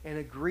together and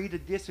agree to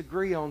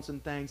disagree on some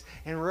things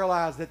and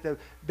realize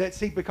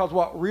because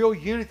what real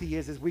unity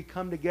is we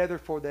come together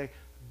for the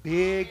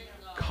big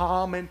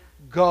common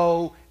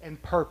goal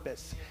and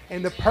purpose.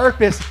 And the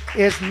purpose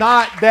is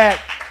not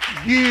that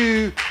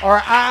you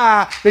or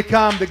I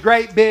become the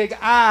great big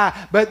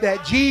I, but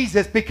that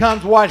Jesus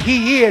becomes what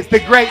He is, the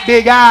great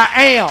big I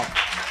am.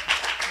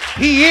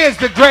 He is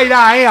the great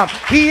I am.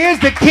 He is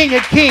the King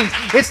of Kings.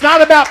 It's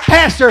not about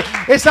pastor.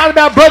 It's not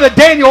about Brother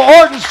Daniel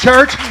Orten's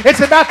church.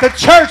 It's about the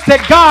church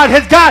that God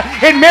has got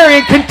in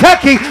Marion,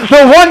 Kentucky.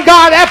 The one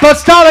God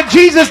apostolic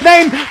Jesus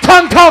name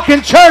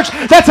tongue-talking church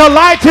that's a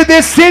light to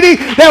this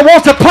city that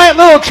wants to plant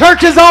little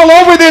churches all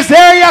over this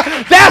area.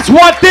 That's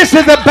what this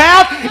is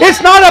about.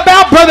 It's not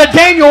about Brother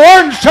Daniel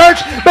Orten's church,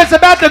 but it's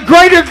about the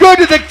greater good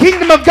of the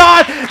kingdom of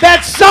God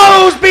that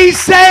souls be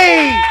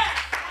saved.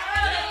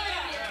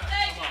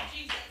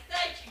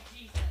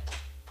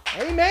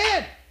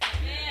 Amen.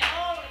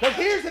 But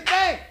here's the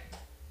thing.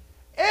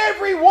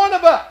 Every one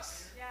of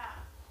us,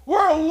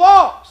 we're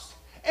lost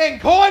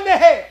and going to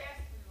hell.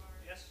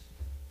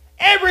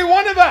 Every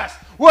one of us,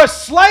 we're a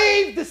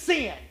slave to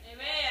sin.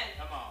 Amen.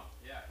 Come on.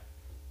 Yeah.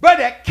 But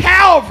at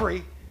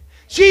Calvary,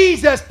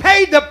 Jesus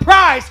paid the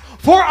price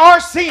for our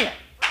sin.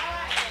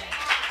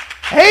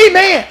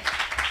 Amen.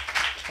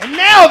 And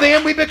now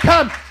then we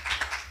become,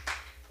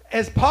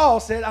 as Paul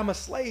said, I'm a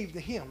slave to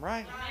Him,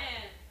 right?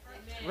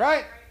 Amen.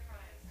 Right?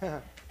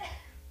 Let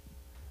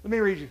me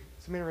read you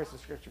some interesting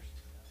scriptures.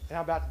 And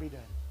I'm about to be done.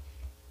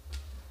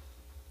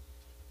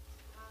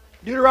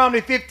 Deuteronomy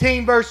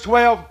 15, verse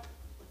 12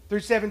 through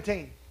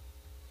 17.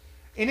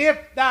 And if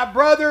thy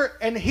brother,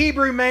 an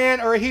Hebrew man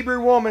or a Hebrew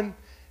woman,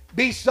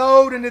 be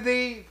sold unto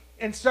thee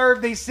and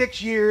serve thee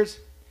 6 years,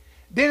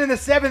 then in the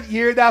 7th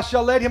year thou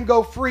shalt let him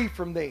go free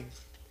from thee.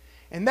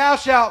 And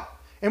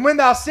when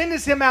thou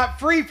sendest him out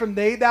free from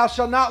thee, thou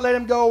shalt not let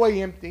him go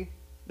away empty.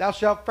 Thou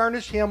shalt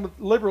furnish him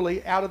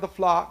liberally out of the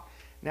flock,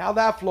 and out of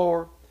thy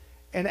floor,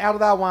 and out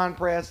of thy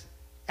winepress,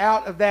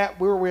 out of that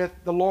wherewith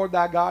the Lord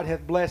thy God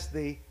hath blessed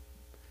thee,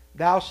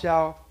 thou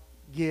shalt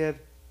give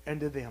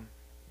unto them.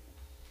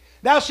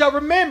 Thou shalt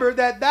remember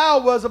that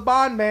thou was a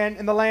bondman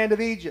in the land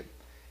of Egypt,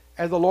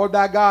 as the Lord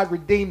thy God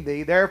redeemed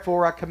thee.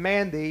 Therefore I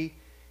command thee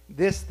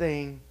this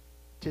thing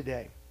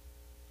today.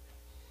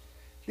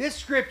 This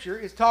scripture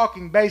is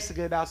talking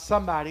basically about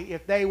somebody,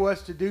 if they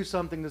was to do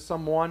something to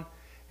someone,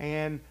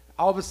 and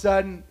all of a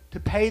sudden, to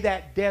pay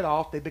that debt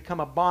off, they become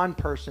a bond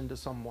person to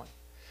someone.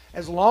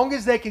 As long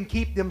as they can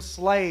keep them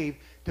slave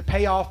to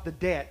pay off the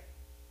debt,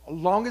 as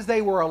long as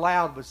they were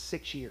allowed was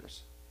 6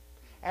 years.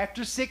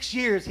 After 6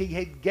 years, He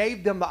had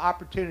gave them the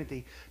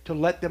opportunity to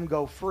let them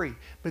go free.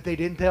 But they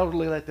didn't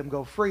totally let them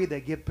go free.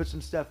 They put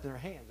some stuff in their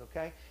hands,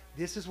 okay?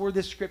 This is where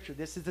this scripture,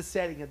 this is the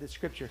setting of this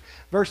scripture.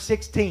 Verse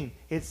 16,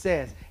 it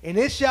says, And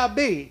it shall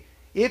be,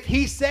 if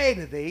he say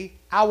to thee,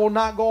 I will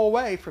not go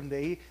away from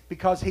thee,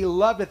 because he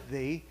loveth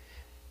thee,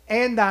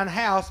 and thine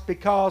house,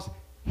 because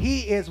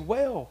he is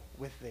well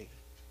with thee.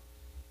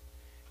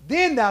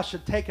 Then thou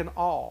shalt take an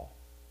awl,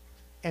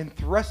 and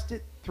thrust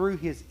it through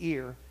his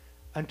ear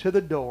unto the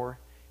door,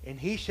 and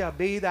he shall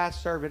be thy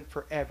servant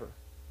forever.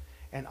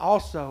 And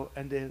also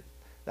unto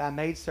thy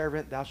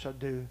maidservant thou shalt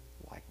do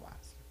likewise.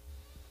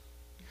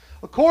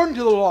 According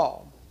to the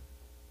law,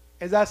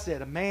 as I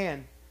said, a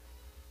man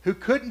who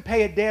couldn't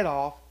pay a debt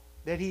off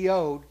that he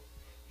owed,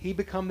 he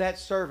become that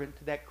servant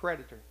to that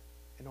creditor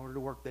in order to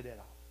work the debt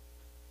off.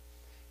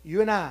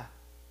 You and I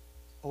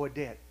owe a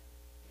debt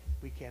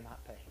we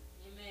cannot pay.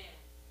 Amen.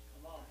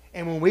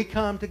 And when we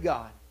come to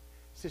God,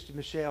 Sister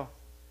Michelle,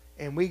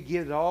 and we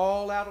get it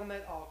all out on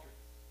that altar,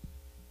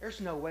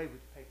 there's no way we can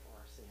pay for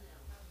our sin.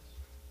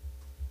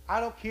 I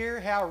don't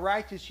care how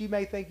righteous you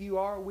may think you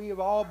are. We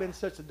have all been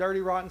such a dirty,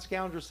 rotten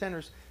scoundrel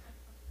sinners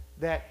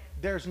that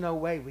there's no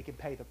way we can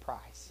pay the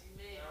price.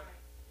 Amen.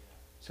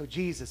 So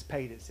Jesus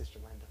paid it, Sister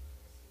Linda.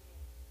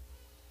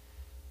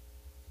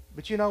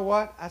 But you know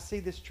what? I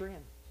see this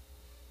trend.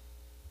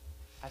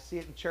 I see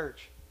it in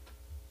church.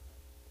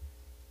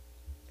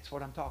 It's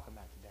what I'm talking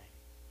about today.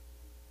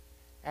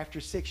 After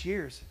 6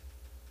 years,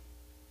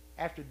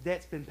 after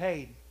debt's been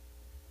paid,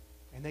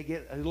 and they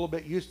get a little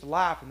bit used to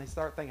life, and they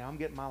start thinking, I'm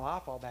getting my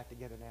life all back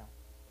together now.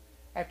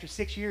 After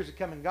 6 years of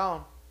come and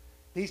gone,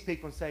 these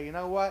people say, you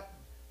know what?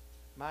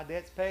 My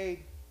debt's paid.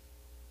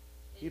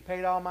 You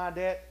paid all my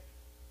debt.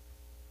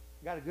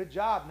 I got a good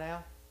job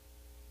now.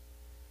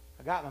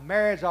 I got my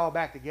marriage all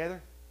back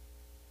together.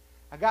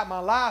 I got my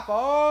life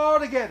all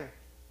together.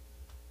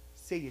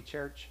 See you,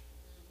 church.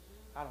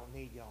 I don't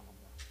need y'all no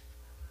more.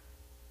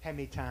 How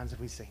many times have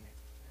we seen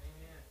it?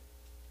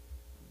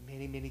 Amen.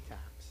 Many, many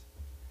times.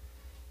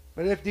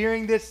 But if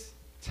during this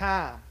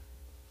time,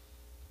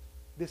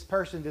 this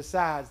person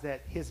decides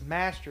that his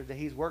master that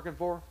he's working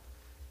for,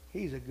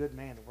 he's a good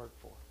man to work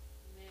for.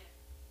 Amen.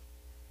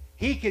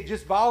 He could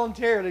just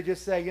voluntarily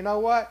just say, you know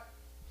what?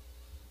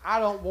 I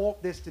don't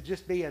want this to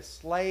just be a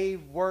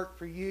slave work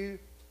for you.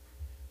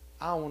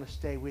 I want to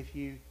stay with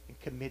you and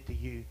commit to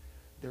you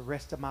the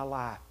rest of my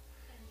life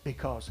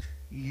because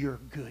you're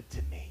good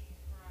to me.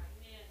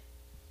 Right.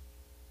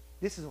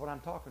 This is what I'm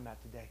talking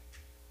about today.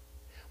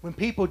 When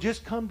people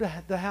just come to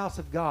the house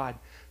of God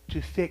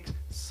to fix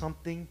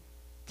something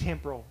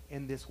temporal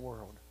in this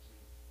world,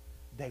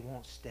 they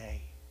won't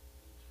stay.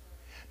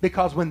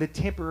 Because when the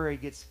temporary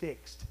gets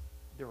fixed,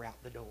 they're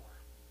out the door.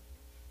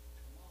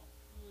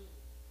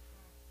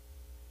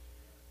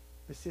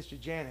 But Sister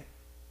Janet,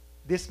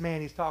 this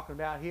man he's talking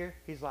about here,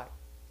 he's like,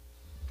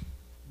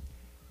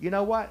 you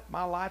know what?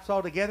 My life's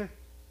all together.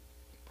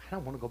 I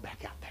don't want to go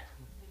back out there.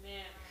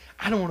 Amen.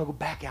 I don't want to go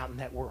back out in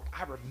that world.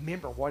 I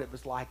remember what it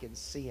was like in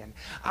sin.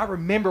 I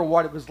remember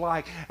what it was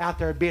like out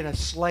there being a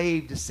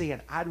slave to sin.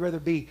 I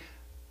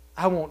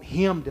want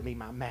him to be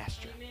my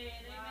master. Amen.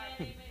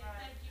 Amen.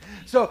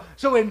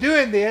 So in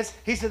doing this,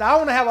 he said, I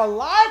want to have a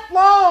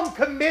lifelong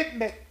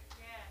commitment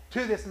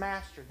to this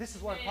master. This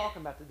is what I'm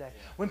talking about today.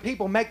 When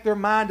people make their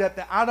mind up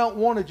that I don't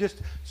want to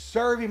just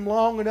serve him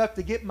long enough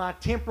to get my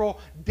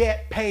temporal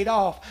debt paid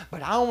off,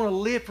 but I want to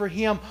live for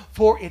him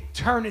for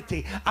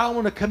eternity. I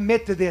want to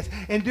commit to this.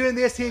 And doing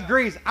this, he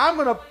agrees. I'm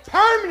going to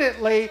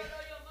permanently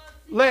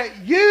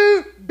let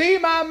you be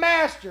my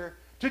master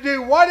to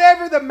do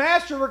whatever the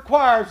master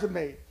requires of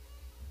me.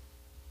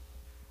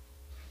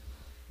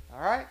 All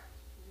right?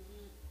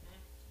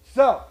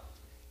 So,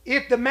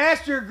 if the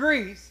master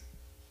agrees,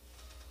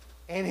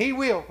 and he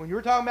will, when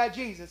you're talking about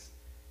Jesus,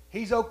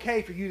 he's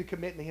okay for you to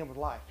commit to him with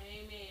life.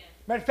 Amen.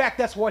 Matter of fact,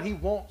 that's what he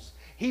wants.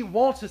 He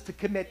wants us to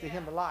commit to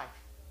him with life.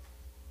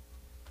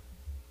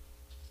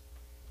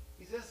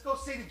 He says, let's go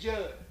see the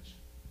judge.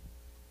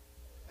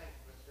 Thank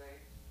you, Mr.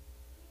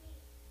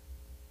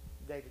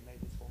 David made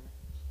this for me.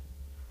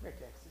 Here,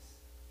 Texas.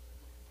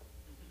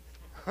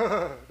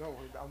 Don't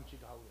worry, I want you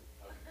to hold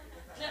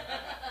it.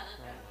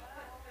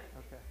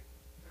 Okay.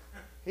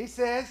 He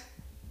says,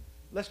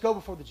 let's go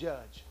before the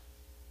judge.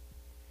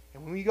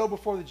 And when we go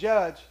before the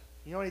judge,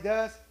 you know what he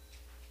does?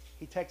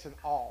 He takes an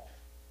awl.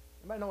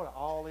 Anybody know what an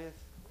awl is?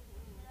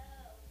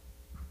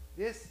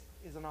 This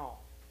is an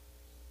awl.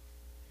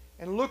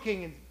 And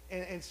looking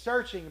and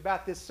searching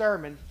about this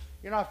sermon,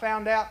 you know, I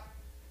found out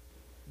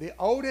the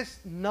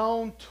oldest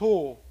known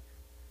tool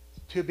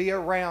to be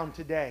around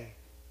today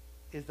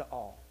is the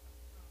awl.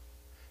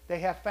 They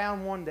have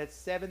found one that's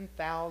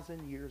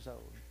 7,000 years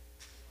old.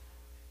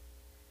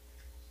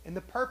 And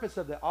the purpose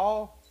of the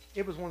awl,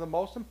 it was one of the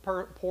most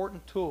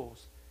important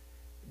tools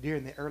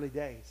during the early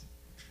days.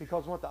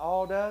 Because what the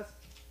awl does,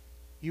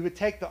 you would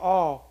take the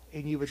awl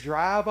and you would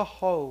drive a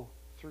hole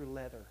through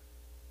leather.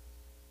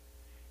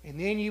 And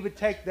then you would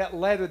take that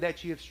leather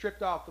that you have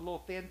stripped off, the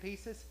little thin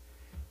pieces,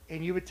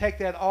 and you would take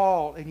that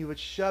awl and you would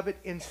shove it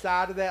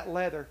inside of that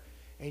leather.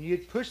 And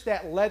you'd push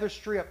that leather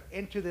strip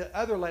into the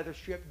other leather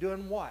strip,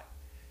 doing what?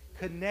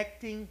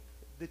 Connecting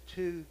the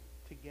two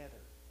together.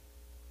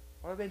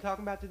 What have I been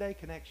talking about today?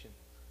 Connection.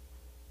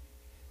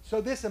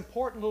 So this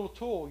important little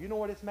tool, you know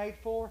what it's made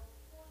for?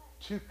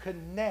 To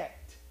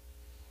connect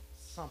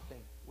something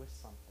with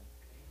something.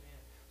 Amen.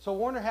 So I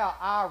wonder how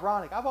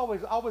ironic. I've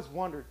always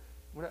wondered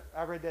when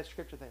I read that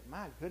scripture, think,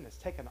 my goodness,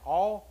 take an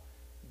awl,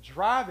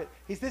 drive it.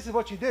 This is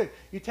what you do.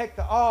 You take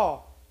the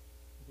awl.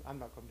 I'm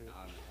not going to do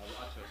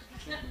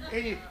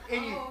it.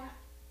 and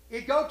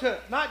you go to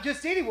not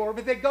just anywhere,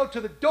 but they go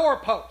to the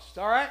doorpost.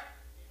 All right.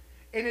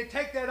 And they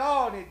take that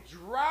awl and they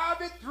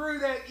drive it through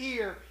that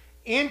ear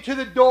into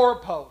the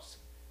doorpost.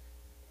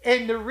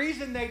 And the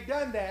reason they've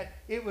done that,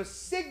 it was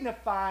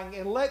signifying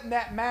and letting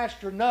that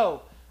master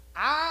know,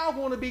 I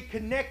want to be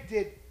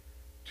connected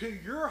to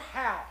your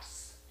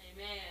house.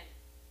 Amen.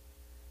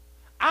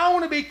 I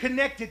want to be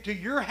connected to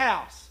your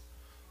house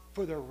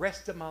for the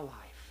rest of my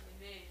life.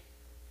 Amen.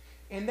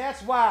 And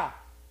that's why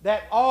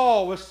that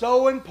awl was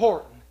so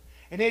important.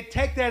 And they'd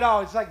take that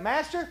awl. It's like,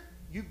 Master,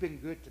 you've been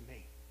good to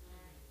me.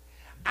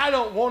 I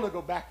don't want to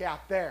go back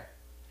out there.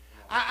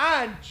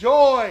 I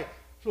enjoy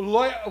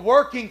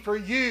working for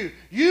you.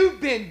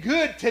 You've been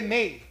good to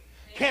me.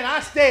 Can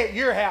I stay at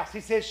your house? He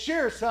says,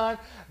 sure, son.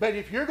 But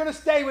if you're going to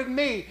stay with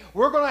me,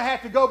 we're going to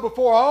have to go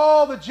before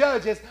all the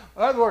judges.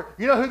 In other words,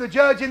 you know who the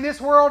judge in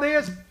this world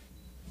is?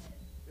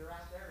 They're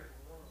out there in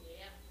the world.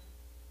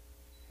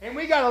 Yeah. And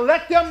we got to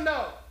let them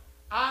know,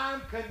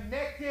 I'm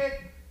connected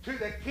to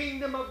the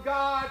kingdom of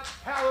God.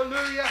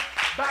 Hallelujah.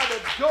 By the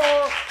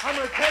door. I'm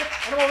going to take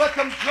and I'm going to let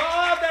them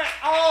draw that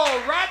all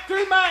right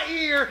through my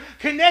ear,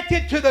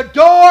 connected to the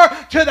door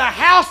to the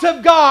house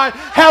of God.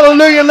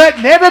 Hallelujah.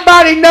 Letting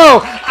everybody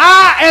know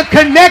I am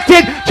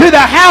connected to the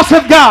house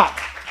of God.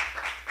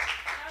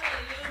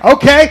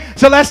 Okay,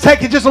 so let's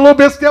take it just a little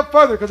bit step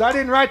further, because I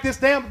didn't write this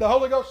down, but the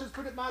Holy Ghost just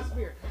put it in my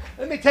spirit.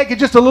 Let me take it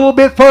just a little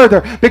bit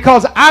further,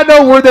 because I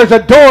know where there's a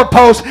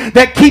doorpost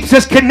that keeps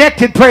us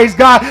connected, praise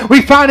God.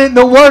 We find it in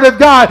the Word of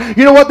God.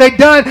 You know what they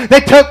done? They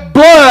took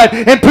blood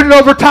and put it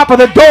over top of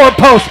the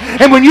doorpost.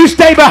 And when you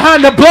stay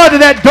behind the blood of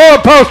that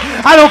doorpost,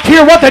 I don't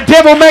care what the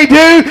devil may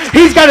do,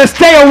 he's got to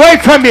stay away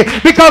from you.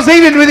 Because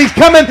even when he's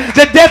coming,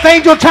 the death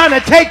angel trying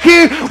to take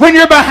you, when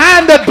you're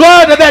behind the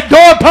blood of that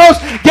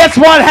doorpost, guess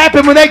what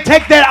happened when they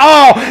take that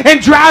awl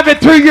and drive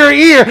it through your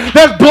ear?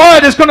 There's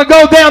blood that's going to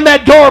go down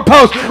that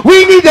doorpost.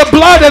 We need the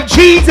blood of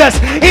Jesus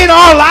in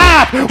our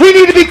life. We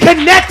need to be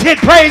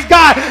connected, praise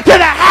God, to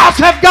the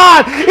house of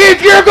God. If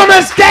you're going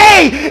to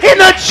stay in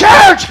the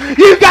church,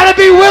 you've got to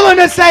be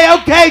willing to say,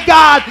 okay,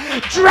 God,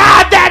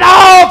 drive that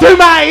awl through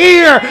my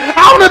ear.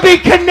 I want to be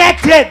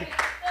connected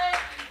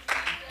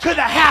to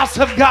the house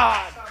of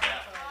God.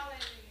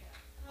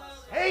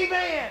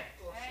 Amen.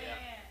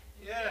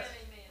 Yes.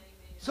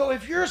 So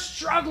if you're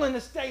struggling to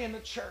stay in the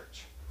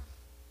church,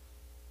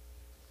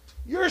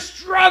 you're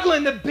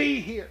struggling to be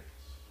here.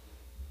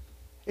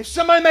 If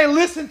somebody may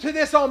listen to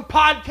this on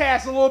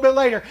podcast a little bit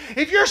later,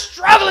 if you're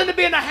struggling to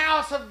be in the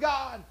house of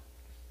God,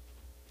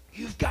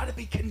 you've got to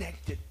be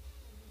connected.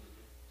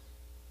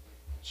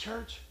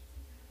 Church,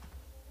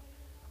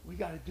 we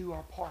got to do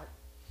our part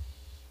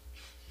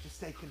to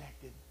stay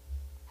connected.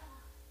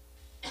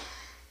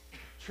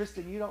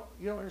 Tristan, you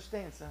don't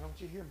understand, son. Don't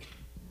you hear me?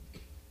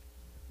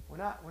 When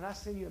I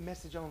send you a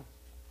message on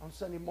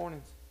Sunday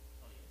mornings,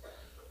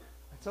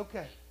 it's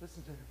okay.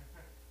 Listen to me.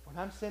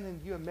 When I'm sending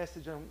you a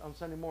message on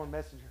Sunday morning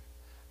messenger,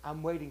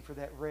 I'm waiting for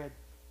that red,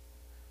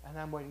 and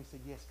I'm waiting to say,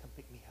 yes, come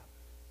pick me up.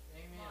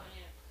 Amen.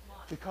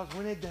 Because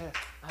when it does,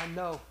 I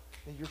know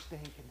that you're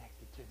staying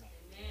connected to me.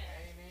 Amen.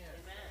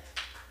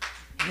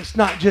 And it's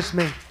not just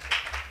me.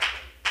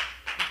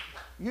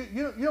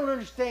 You don't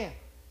understand.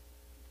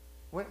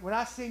 When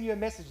I send you a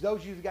message,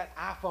 those of you who got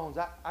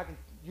iPhones, I can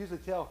usually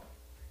tell,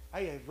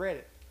 hey, they've read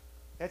it.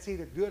 That's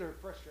either good or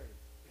frustrating.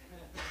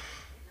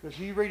 Because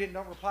you read it and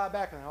don't reply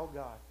back, and oh,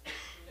 God.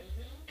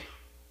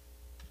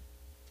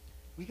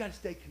 We got to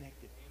stay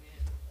connected.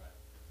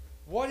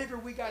 Whatever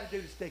we got to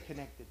do to stay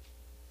connected.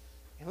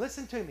 And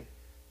listen to me.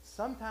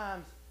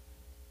 Sometimes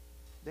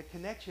the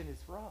connection is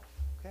rough,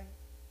 okay?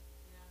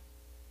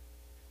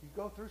 You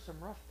go through some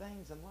rough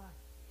things in life.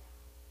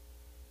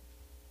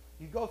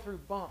 You go through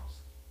bumps.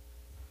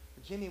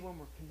 But Jimmy, when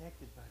we're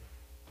connected, buddy,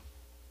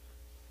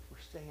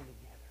 we're staying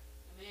together.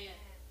 Amen.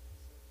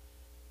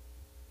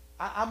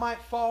 I might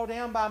fall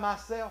down by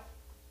myself.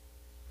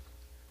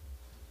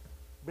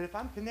 But if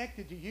I'm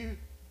connected to you,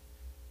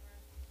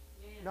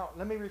 no,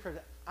 let me rephrase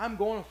that. I'm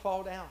going to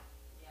fall down.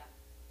 Yeah.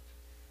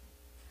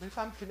 But if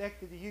I'm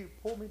connected to you,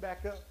 pull me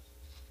back up.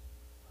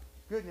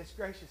 Goodness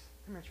gracious.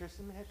 Come here,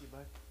 Tristan. Let me help you,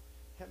 bud.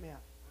 Help me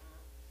out.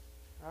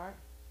 All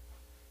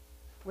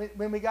right?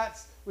 When we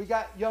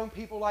got young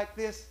people like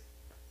this,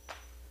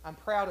 I'm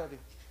proud of him.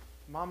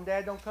 Mom and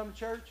Dad don't come to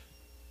church.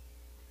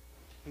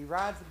 He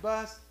rides the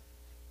bus.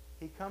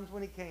 He comes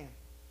when he can. Amen.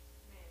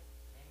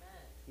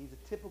 He's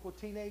a typical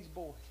teenage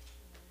boy.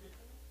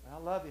 And I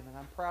love him, and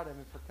I'm proud of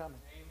him for coming.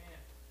 Amen.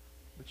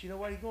 But you know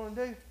what he's going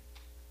to do?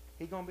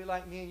 He's going to be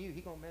like me and you.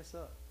 He's going to mess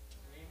up.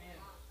 Amen.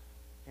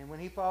 And when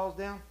he falls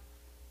down,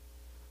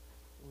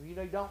 well, you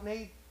know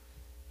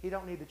he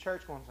don't need the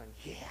church going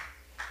saying, yeah,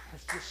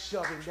 let's just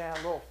shove him down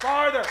a little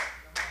farther.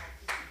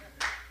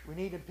 We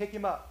need to pick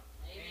him up.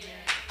 Amen.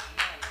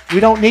 We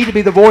don't need to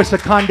be the voice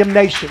of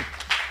condemnation.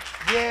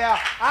 Yeah,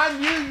 I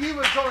knew you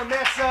was going to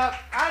mess up.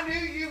 I knew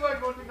you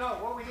wasn't going to know.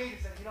 What we need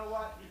is say, you know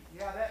what?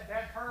 Yeah,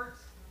 that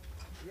hurts.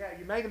 Yeah,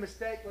 you made a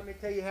mistake. Let me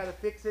tell you how to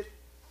fix it.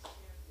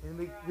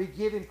 And we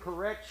give him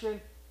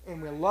correction,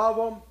 and we love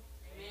him.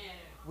 Amen.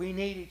 We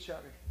need each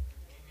other.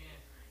 Amen.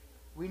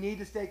 We need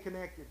to stay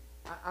connected.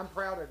 I'm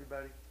proud of you,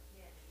 buddy.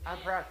 I'm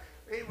proud.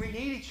 We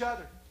need each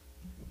other.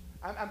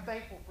 I'm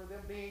thankful for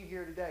them being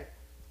here today.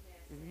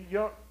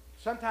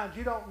 Sometimes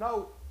you don't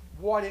know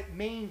what it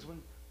means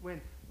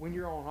when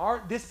you're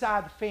on this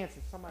side of the fence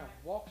and somebody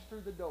walks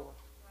through the door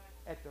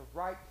at the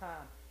right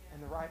time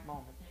and the right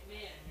moment.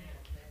 Amen.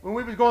 When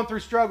we was going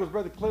through struggles,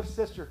 Brother Cliff's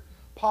sister,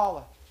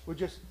 Paula, would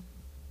just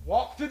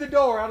walk through the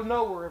door out of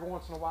nowhere every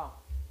once in a while.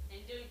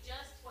 And do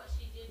just what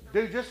she did for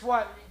Do me just this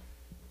what morning.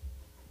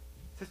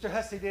 Sister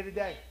Hussey did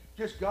today.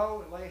 Just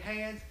go and lay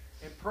hands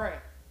and pray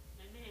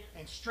Amen.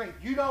 and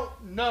strength. You don't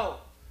know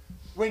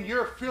when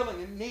you're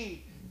feeling in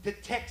need. to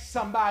text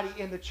somebody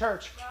in the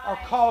church or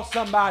call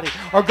somebody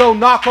or go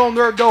knock on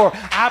their door.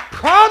 I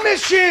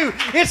promise you,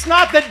 it's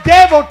not the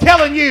devil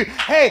telling you,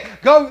 hey,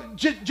 go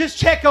just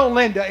check on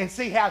Linda and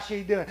see how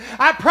she's doing.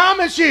 I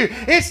promise you,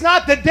 it's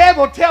not the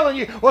devil telling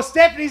you, well,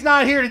 Stephanie's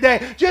not here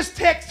today. Just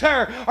text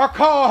her or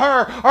call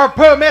her or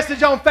put a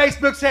message on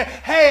Facebook saying,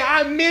 hey,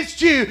 I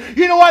missed you.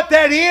 You know what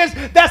that is?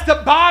 That's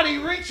the body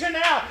reaching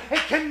out and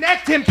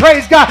connecting,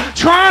 praise God,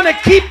 trying to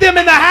keep them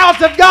in the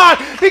house of God,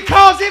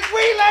 because if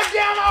we let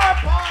down our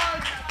part,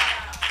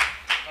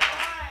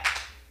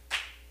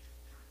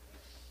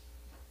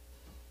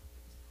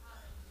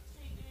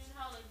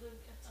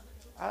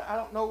 I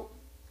don't know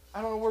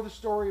where the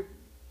story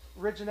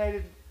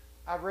originated.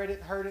 I've read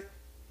it, heard it.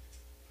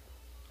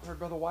 I heard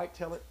Brother White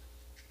tell it.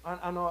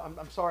 I know,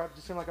 I'm sorry, I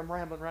just seem like I'm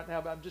rambling right now,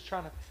 but I'm just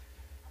trying to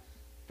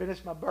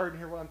finish my burden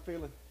here, what I'm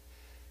feeling.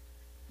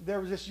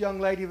 There was this young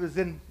lady who was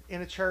in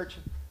a church.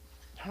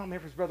 I don't remember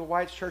if it was Brother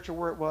White's church or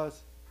where it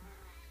was.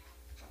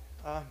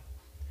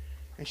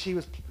 And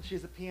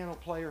she's a piano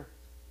player.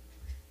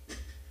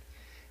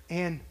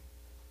 And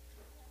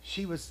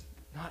she was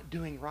not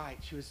doing right.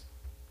 She was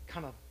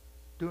kind of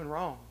doing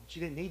wrong. She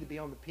didn't need to be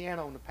on the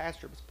piano, and the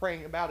pastor was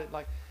praying about it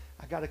like,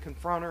 I got to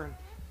confront her, and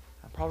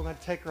I'm probably going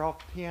to take her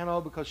off the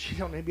piano because she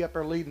don't need to be up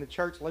there leading the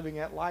church, living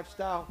that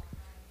lifestyle.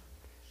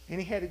 And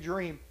he had a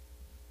dream.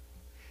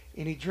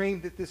 And he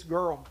dreamed that this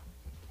girl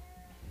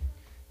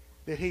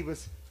that he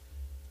was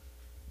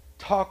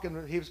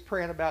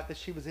praying about, that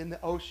she was in the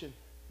ocean.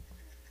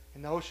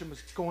 And the ocean was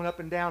going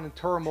up and down in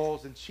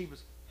turmoils, and she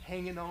was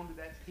hanging on to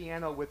that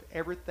piano with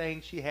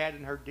everything she had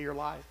in her dear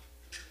life.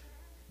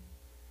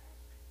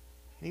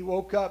 And he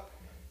woke up,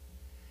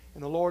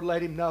 and the Lord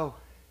let him know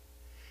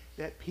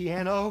that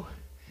piano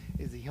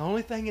is the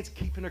only thing that's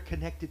keeping her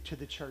connected to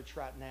the church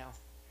right now.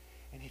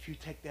 And if you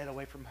take that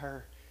away from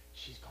her,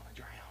 she's going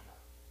to drown.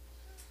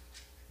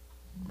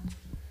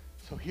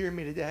 So hear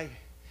me today.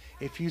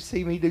 If you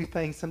see me do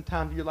things,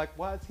 sometimes you're like,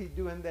 why is he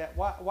doing that?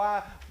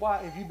 Why?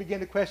 If you begin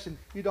to question,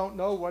 you don't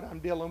know what I'm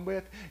dealing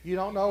with. You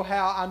don't know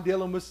how I'm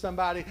dealing with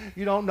somebody.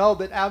 You don't know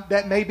that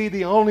that may be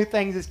the only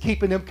thing that's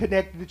keeping them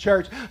connected to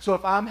church. So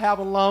if I'm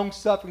having long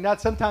suffering, now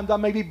sometimes I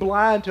may be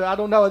blind to it. I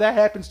don't know. That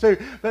happens too.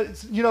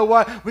 But you know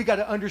what? We got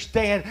to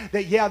understand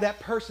that, yeah, that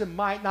person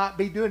might not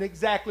be doing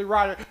exactly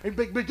right.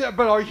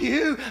 But are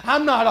you?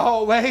 I'm not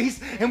always.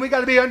 And we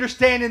got to be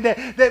understanding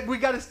that we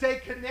got to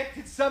stay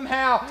connected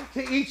somehow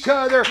to each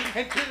other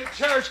and to the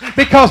church,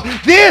 because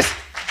this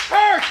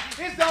church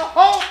is the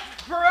hope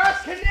for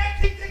us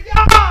connecting to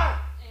God.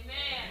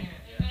 Amen.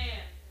 Amen.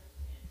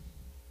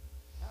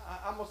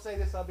 I'm going to say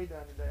this, I'll be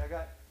done today. I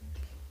got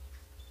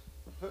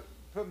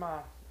put my,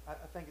 I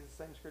think it's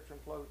the same scripture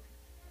and close.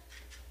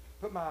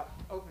 Put my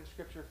opening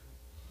scripture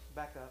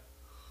back up.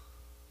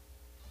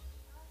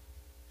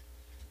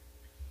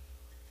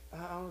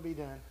 I want to be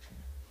done.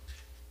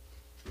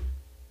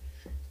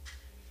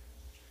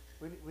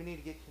 We need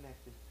to get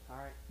connected, all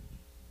right?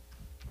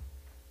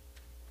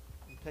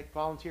 Take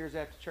volunteers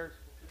after church.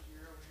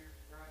 You're over here,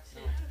 right?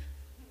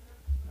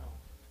 No.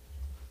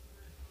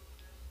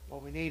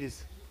 What we need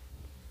is,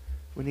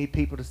 we need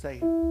people to say,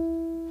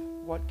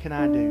 what can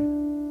I do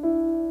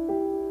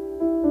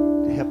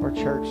to help our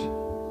church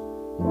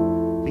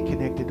be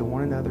connected to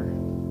one another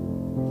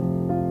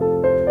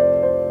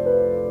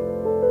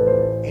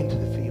into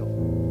the field?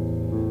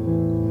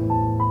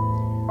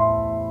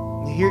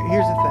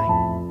 Here's the thing.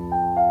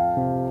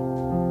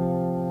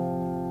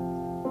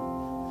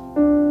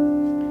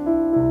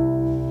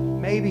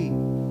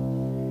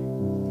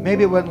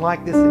 Maybe it wasn't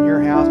like this in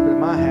your house, but in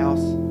my house,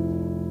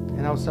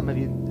 I know some of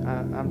you,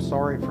 I'm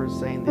sorry for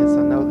saying this.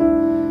 I know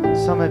that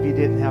some of you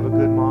didn't have a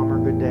good mom or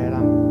a good dad.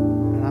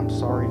 I'm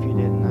sorry if you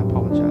didn't. I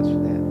apologize for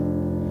that.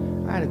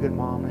 I had a good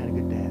mom. I had a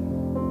good dad.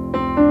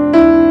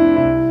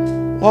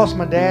 Lost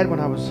my dad when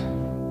I was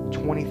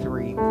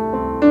 23.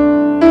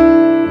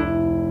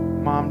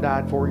 Mom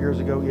died 4 years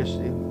ago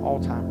yesterday,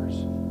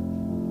 Alzheimer's.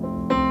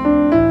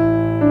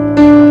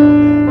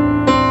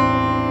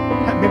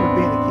 I remember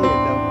being a kid,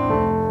 though.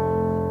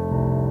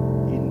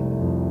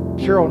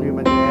 Cheryl knew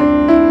my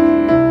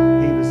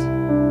dad. He was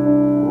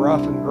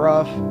rough and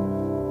gruff,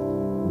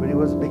 but he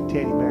was a big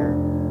teddy bear.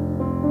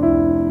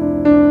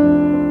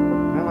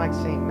 I don't like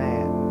seeing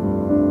mad.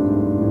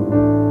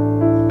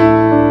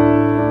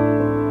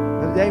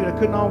 But David, I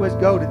couldn't always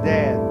go to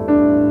Dad.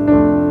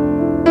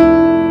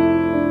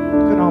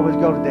 I couldn't always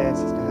go to Dad,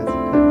 Sister Hudson.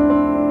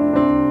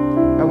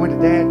 I went to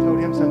Dad and told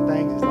him some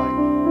things. It's like, you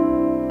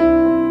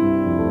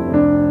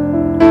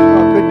know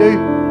what I could do?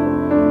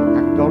 I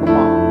could go to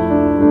Mom.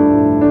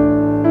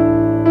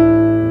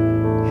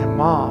 And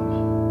Mom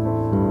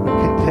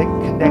would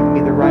connect me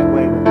the right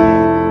way with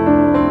Dad.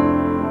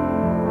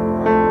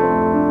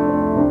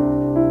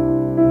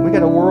 And we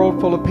got a world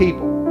full of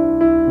people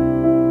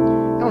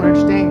that don't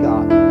understand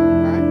God.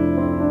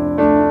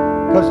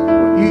 Because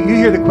you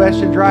hear the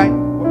questions, right?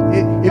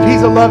 If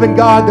he's a loving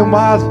God, then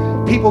why is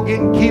people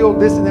getting killed,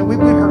 this and that? We've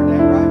heard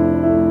that,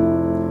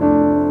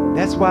 right?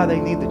 That's why they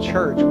need the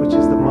church, which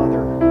is the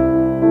mother,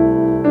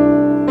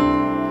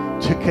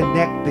 to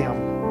connect them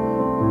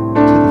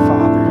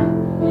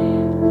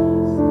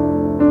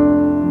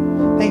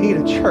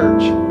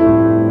church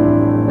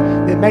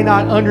that may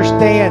not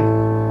understand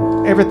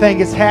everything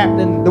that's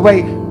happening the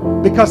way,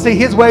 because see,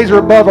 His ways are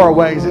above our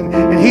ways,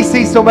 and He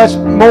sees so much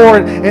more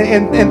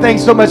and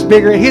things so much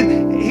bigger.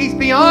 He's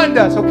beyond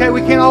us, okay?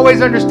 We can't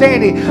always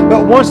understand Him,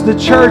 but once the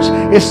church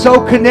is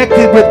so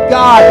connected with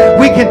God,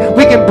 we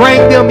can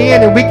bring them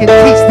in and we can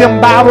teach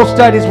them Bible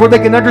studies where they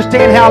can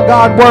understand how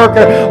God works,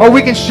 or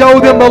we can show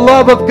them the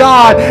love of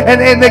God,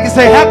 and they can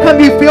say, how come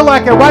you feel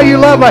like it? Why do you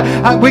love it?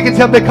 We can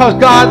tell them, because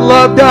God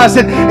loved us,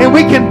 and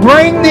we can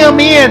bring them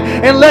in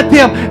and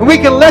we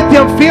can let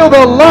them feel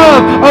the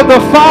love of the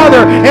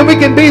Father, and we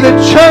can be the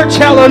church,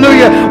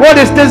 hallelujah, what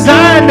it's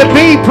designed to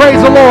be,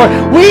 praise the Lord.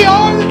 We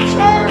are the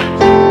church.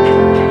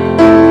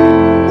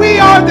 We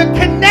are the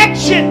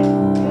connection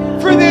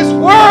for this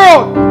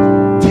world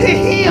to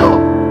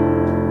Him.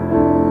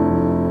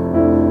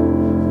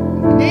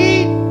 We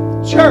need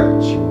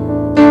church.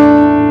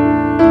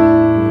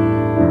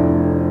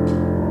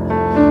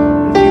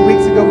 A few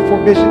weeks ago, before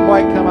Bishop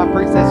White came, I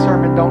preached that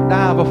sermon, don't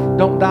die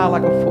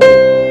like a fool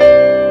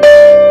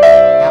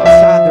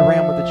outside the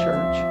realm of the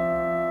church.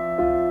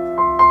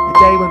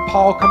 Day when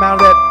Paul come out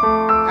of that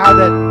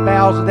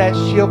bows of that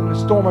ship and the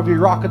storm of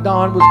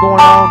Eurocodon was going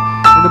on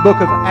in the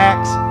book of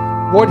Acts,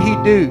 what did he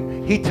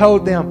do? He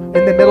told them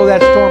in the middle of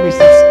that storm, he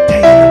said, stay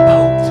in the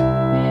boat.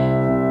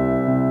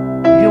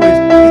 You know,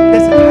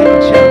 that's a type of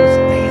challenge.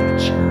 Stay in the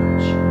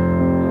church.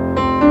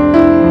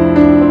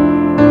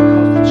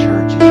 Because the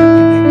church is your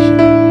connection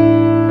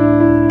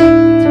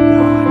to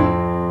God.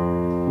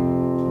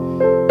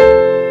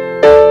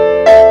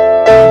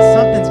 And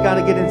something's got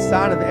to get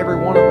inside of every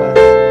one of us.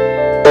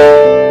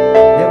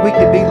 We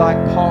could be like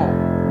Paul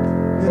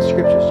in the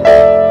scriptures.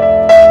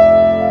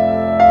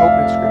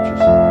 Opening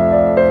scriptures.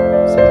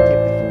 2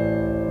 Timothy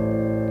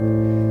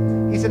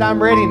 4. He said,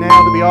 I'm ready now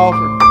to be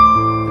offered,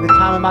 and the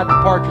time of my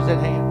departure is at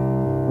hand.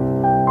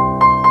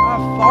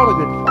 I've fought a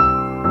good fight.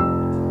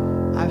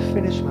 I've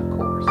finished my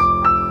course.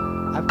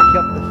 I've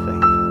kept the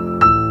faith.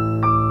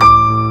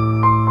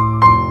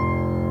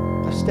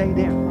 I've stayed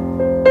in.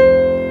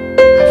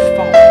 I've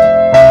fought.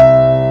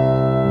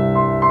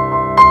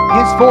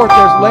 Henceforth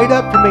there's laid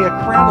up for me a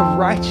crown of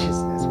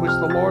righteousness, which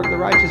the Lord, the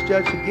righteous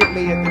judge, shall give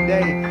me at the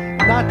day,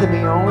 not to me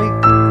only,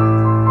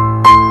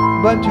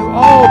 but to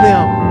all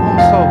them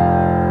also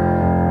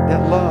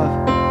that love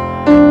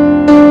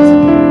His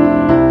appearing.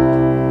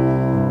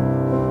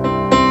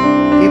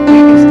 If we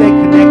can stay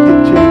connected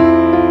to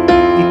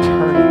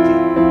eternity,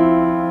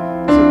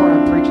 this is what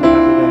I'm preaching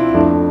about today.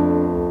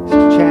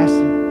 Sister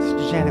Chaston,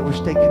 Sister Janet, we'll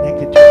stay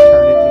connected to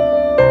eternity.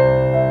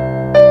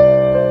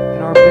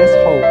 And our best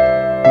hope,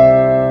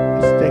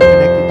 stay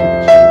connected to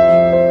the church.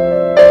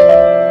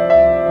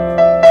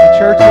 The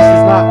church, this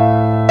is not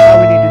how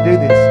we need to do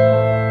this.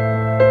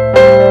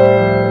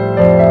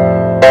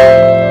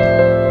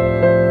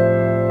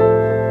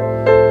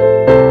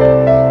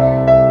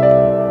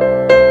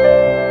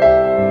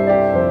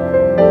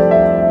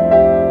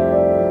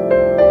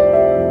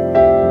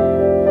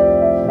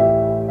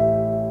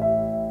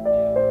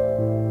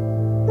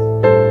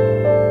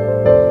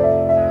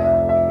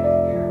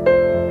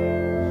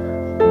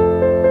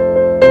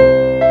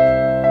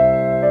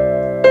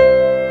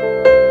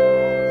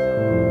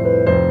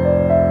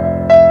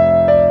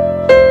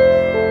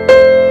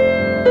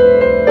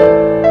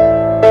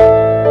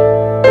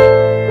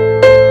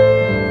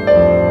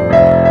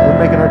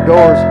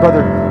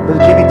 Brother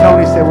Jimmy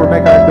Tony said we're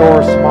making our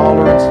doors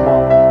smaller and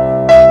smaller.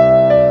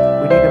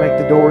 We need to make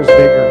the doors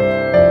bigger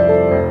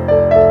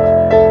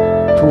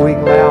to where we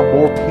can allow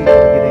more people to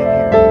get in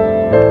here.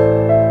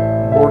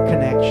 More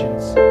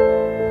connections.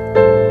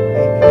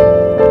 Amen.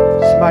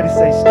 Somebody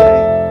say stay.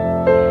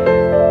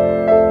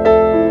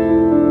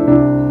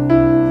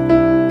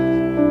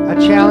 I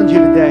challenge you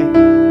today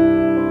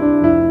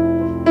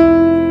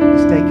to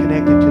stay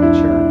connected to the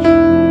church.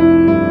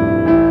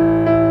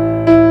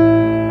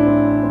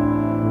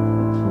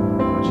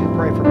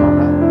 Pray for a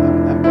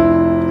moment.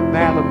 I'm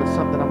battling with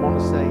something I want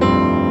to say.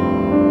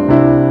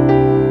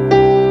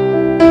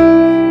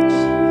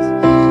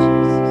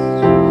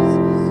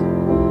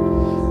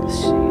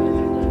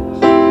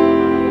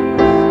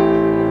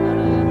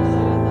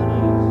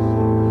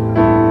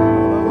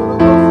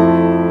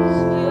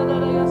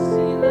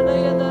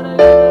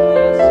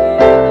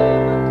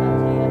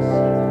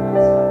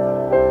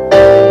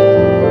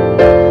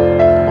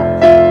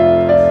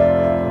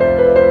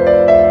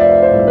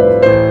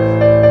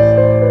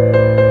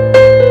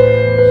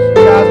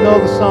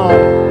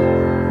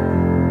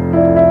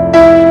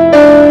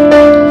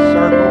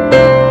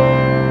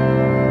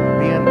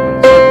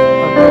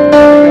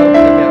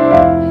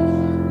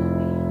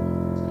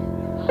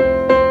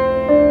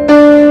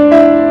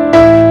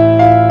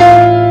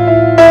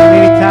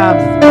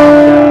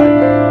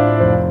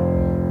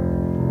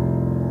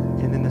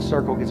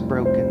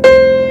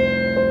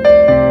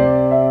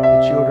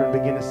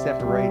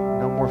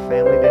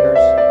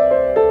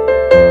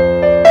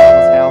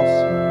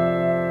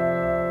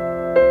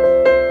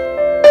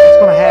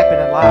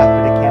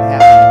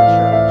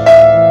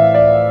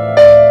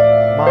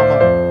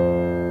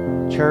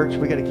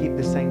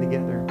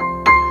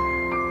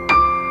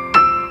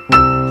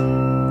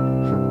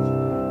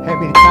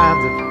 many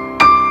times have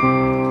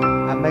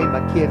I made my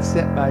kids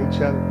sit by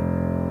each other?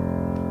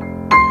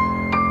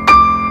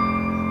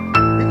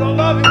 You're going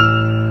to love him.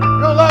 You're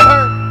going to love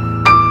her.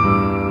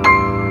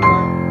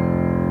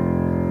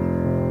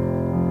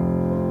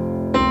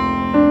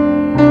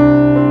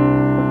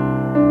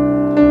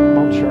 Come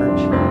on,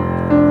 church.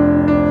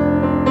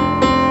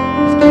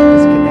 Let's keep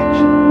this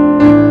connection.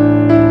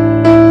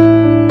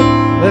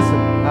 Listen,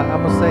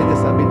 I'm going to say this,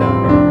 I'll be done.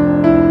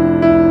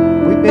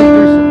 We've been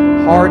through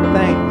some hard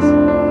things.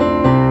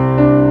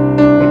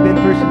 We've been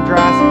through some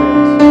dry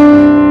spells.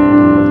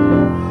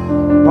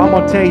 Well, I'm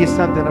going to tell you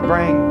something to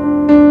bring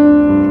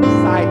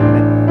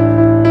excitement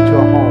to a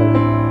home.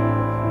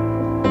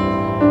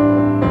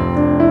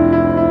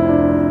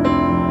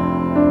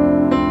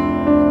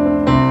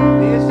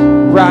 This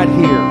right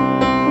here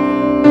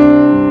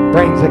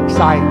brings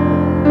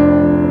excitement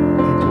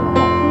into a home.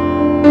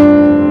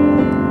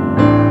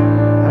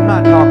 I'm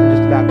not talking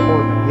just about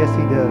Corbin. Yes,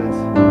 he does.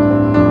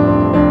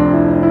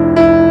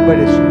 But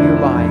it's new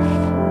life,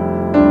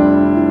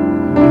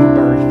 new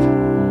birth.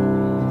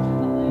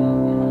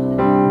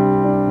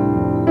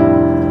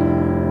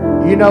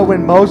 You know,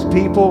 when most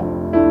people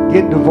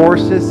get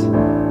divorces, do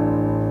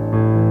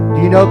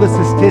you know the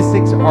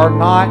statistics are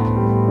not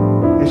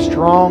as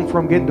strong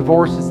from getting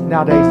divorces?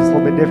 Nowadays it's a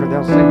little bit different. They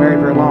don't stay married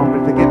very long.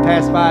 But if they get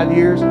past 5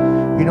 years,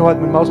 you know what,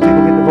 when most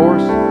people get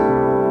divorced?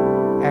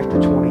 After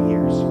 20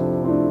 years.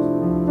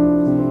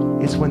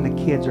 It's when the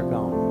kids are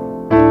gone.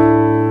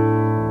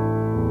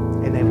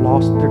 And they've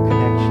lost their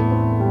connection.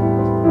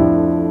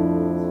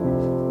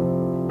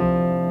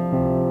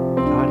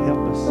 God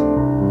help us.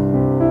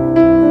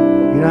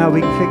 You know how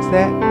we can fix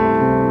that?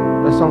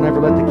 Let's don't ever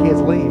let the kids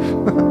leave.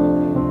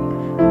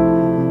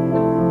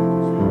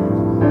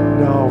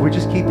 No, we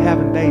just keep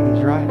having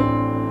babies, right?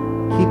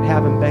 Keep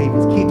having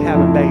babies. Keep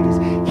having babies.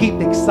 Keep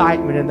the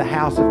excitement in the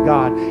house of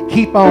God.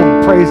 Keep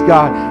on, praise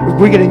God. If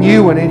we get a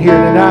new one in here,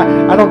 then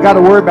I don't got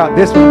to worry about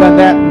this one done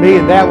that to me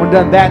and that one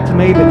done that to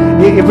me. But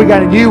if we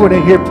got a new one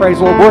in here, praise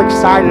the Lord, we're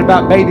excited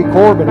about baby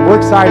Corbin. We're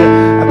excited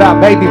about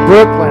baby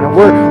Brooklyn. And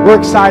we're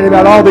excited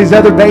about all these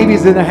other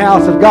babies in the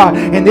house of God.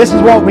 And this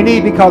is what we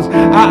need, because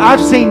I've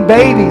seen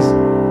babies.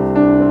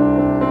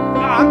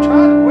 I'm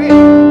trying to quit.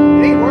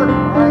 It ain't working,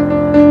 all right?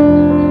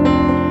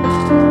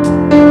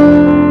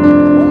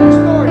 One more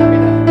story to be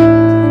done.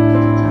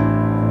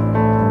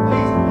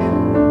 Please.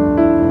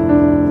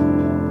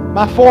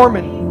 My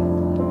foreman,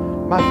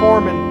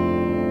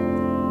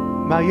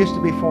 my used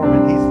to be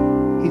foreman,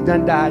 he's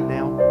done died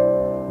now.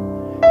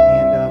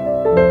 And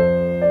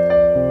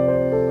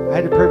I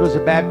had the privilege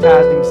of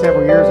baptizing him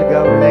several years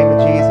ago in the name of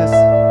Jesus.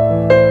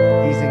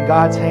 He's in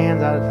God's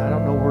hands. I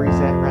don't know where he's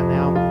at right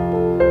now.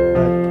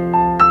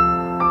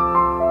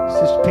 But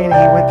Sister Penny,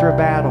 he went through a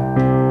battle.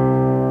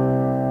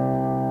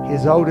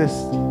 His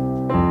oldest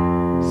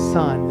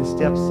son, his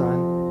stepson,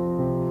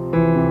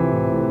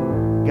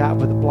 got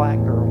with a black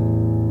girl.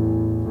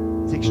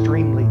 He's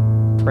extremely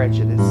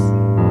prejudiced.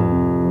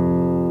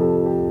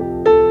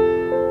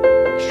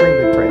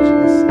 Extremely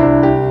prejudiced.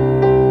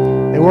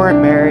 They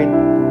weren't married.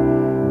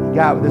 He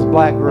got with this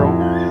black girl.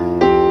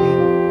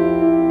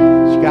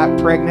 And she got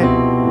pregnant.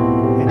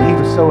 And he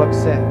was so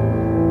upset.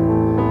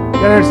 You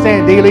gotta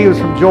understand, D. Lee was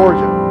from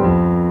Georgia.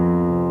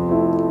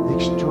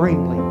 He's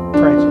extremely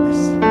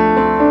prejudiced.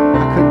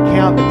 I couldn't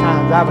count the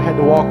times I've had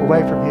to walk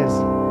away from his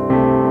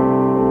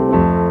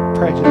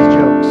prejudice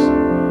jokes.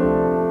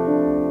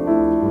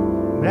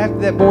 But after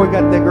that boy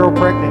got that girl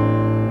pregnant,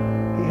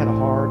 he had a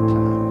hard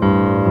time.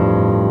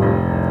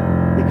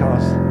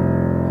 Because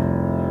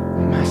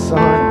my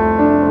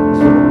son is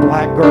with a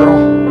black girl.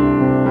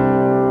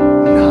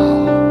 No.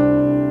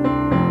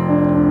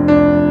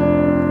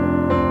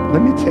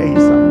 Let me tell you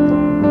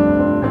something.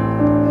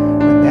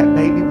 When that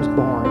baby was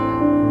born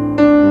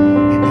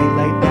and they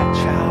laid that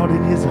child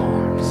in his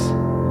arms,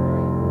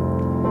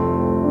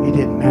 it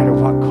didn't matter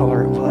what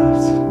color it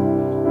was.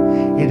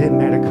 It didn't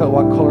matter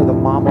what color the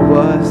mama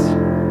was.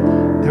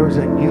 There was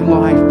a new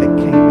life that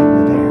came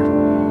into there.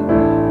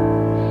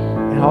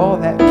 And all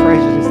that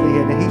prejudice they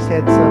had. And he's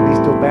had some he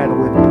still battled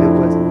with, but it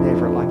was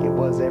never like it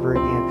was ever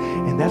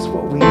again. And that's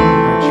what we need in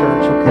our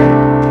church, okay?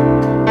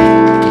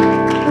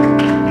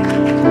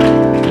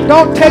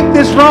 Don't take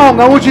this wrong.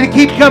 I want you to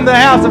keep coming to the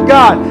house of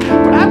God.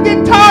 But I'm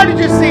getting tired of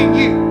just seeing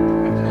you.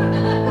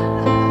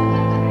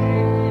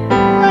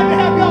 Glad to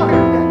have y'all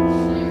here today.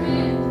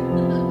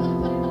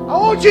 I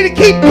want you to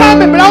keep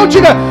coming, but I want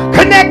you to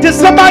connect to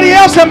somebody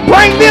else and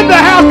bring them to the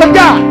house of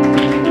God.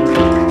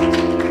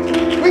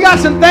 We got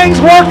some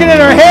things working in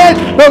our head,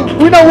 but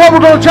we know what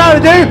we're going to try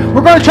to do.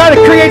 We're going to try to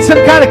create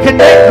some kind of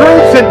connect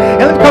groups.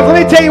 And because let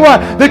me tell you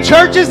what, the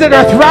churches that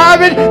are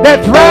thriving,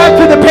 that thrived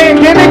through the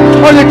pandemic,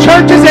 are the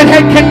churches that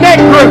had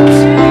connect groups.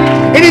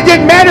 And it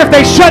didn't matter if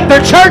they shut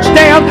their church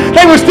down,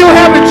 they were still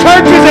having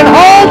churches in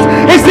homes,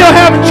 and still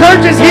having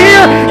churches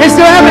here, and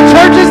still having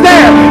churches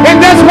there. And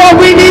that's what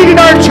we need in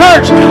our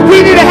church.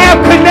 We need to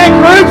have connect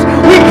groups.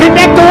 We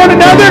connect to one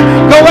another,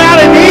 go out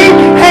and eat,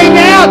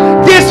 hang out,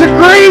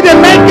 disagree,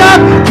 then make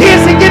up, kiss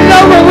and get it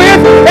over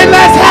with, and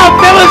let's have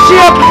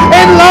fellowship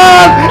and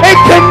love and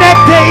connect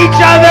each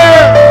other.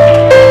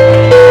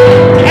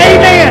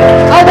 Amen.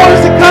 I want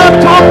us to come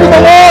talk to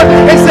the Lord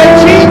and say,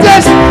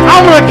 Jesus, I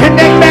want to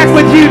connect back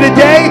with you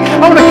today.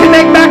 I want to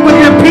connect back with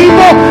your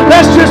people.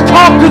 Let's just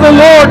talk to the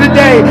Lord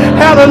today.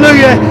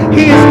 Hallelujah.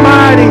 He is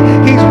mighty.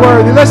 He's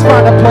worthy. Let's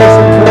find a place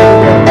in prayer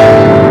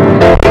today.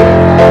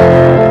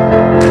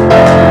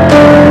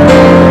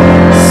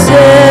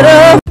 Set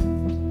up.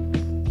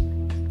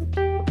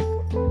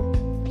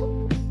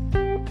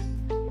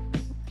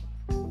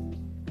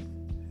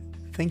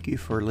 Thank you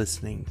for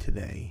listening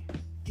today.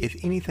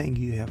 If anything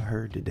you have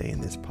heard today in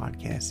this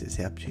podcast has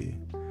helped you,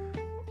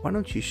 why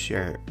don't you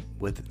share it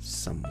with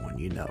someone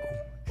you know,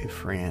 a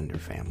friend or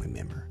family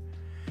member?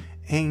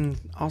 And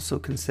also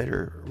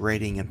consider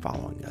rating and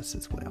following us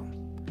as well.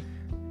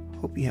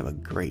 Hope you have a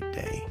great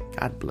day.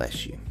 God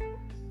bless you.